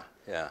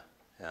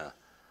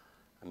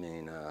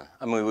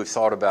 I mean, we've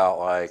thought about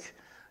like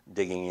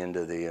digging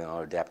into the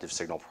adaptive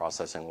signal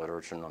processing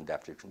literature and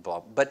adaptive,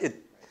 but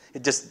it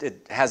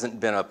hasn't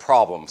been a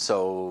problem.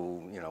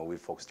 So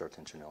we've focused our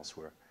attention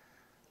elsewhere.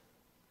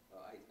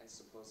 Well, I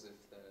suppose if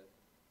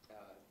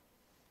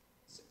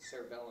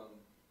cerebellum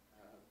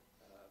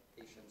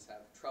patients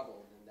have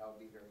trouble, and that would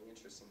be very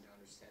interesting to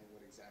understand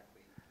what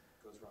exactly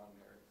goes wrong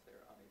there if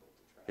they're unable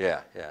to travel.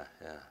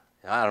 Yeah.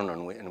 I don't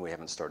know, and we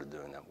haven't started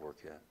doing that work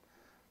yet.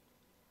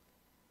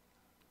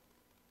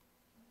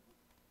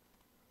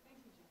 Thank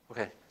you, Jim.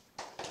 Okay.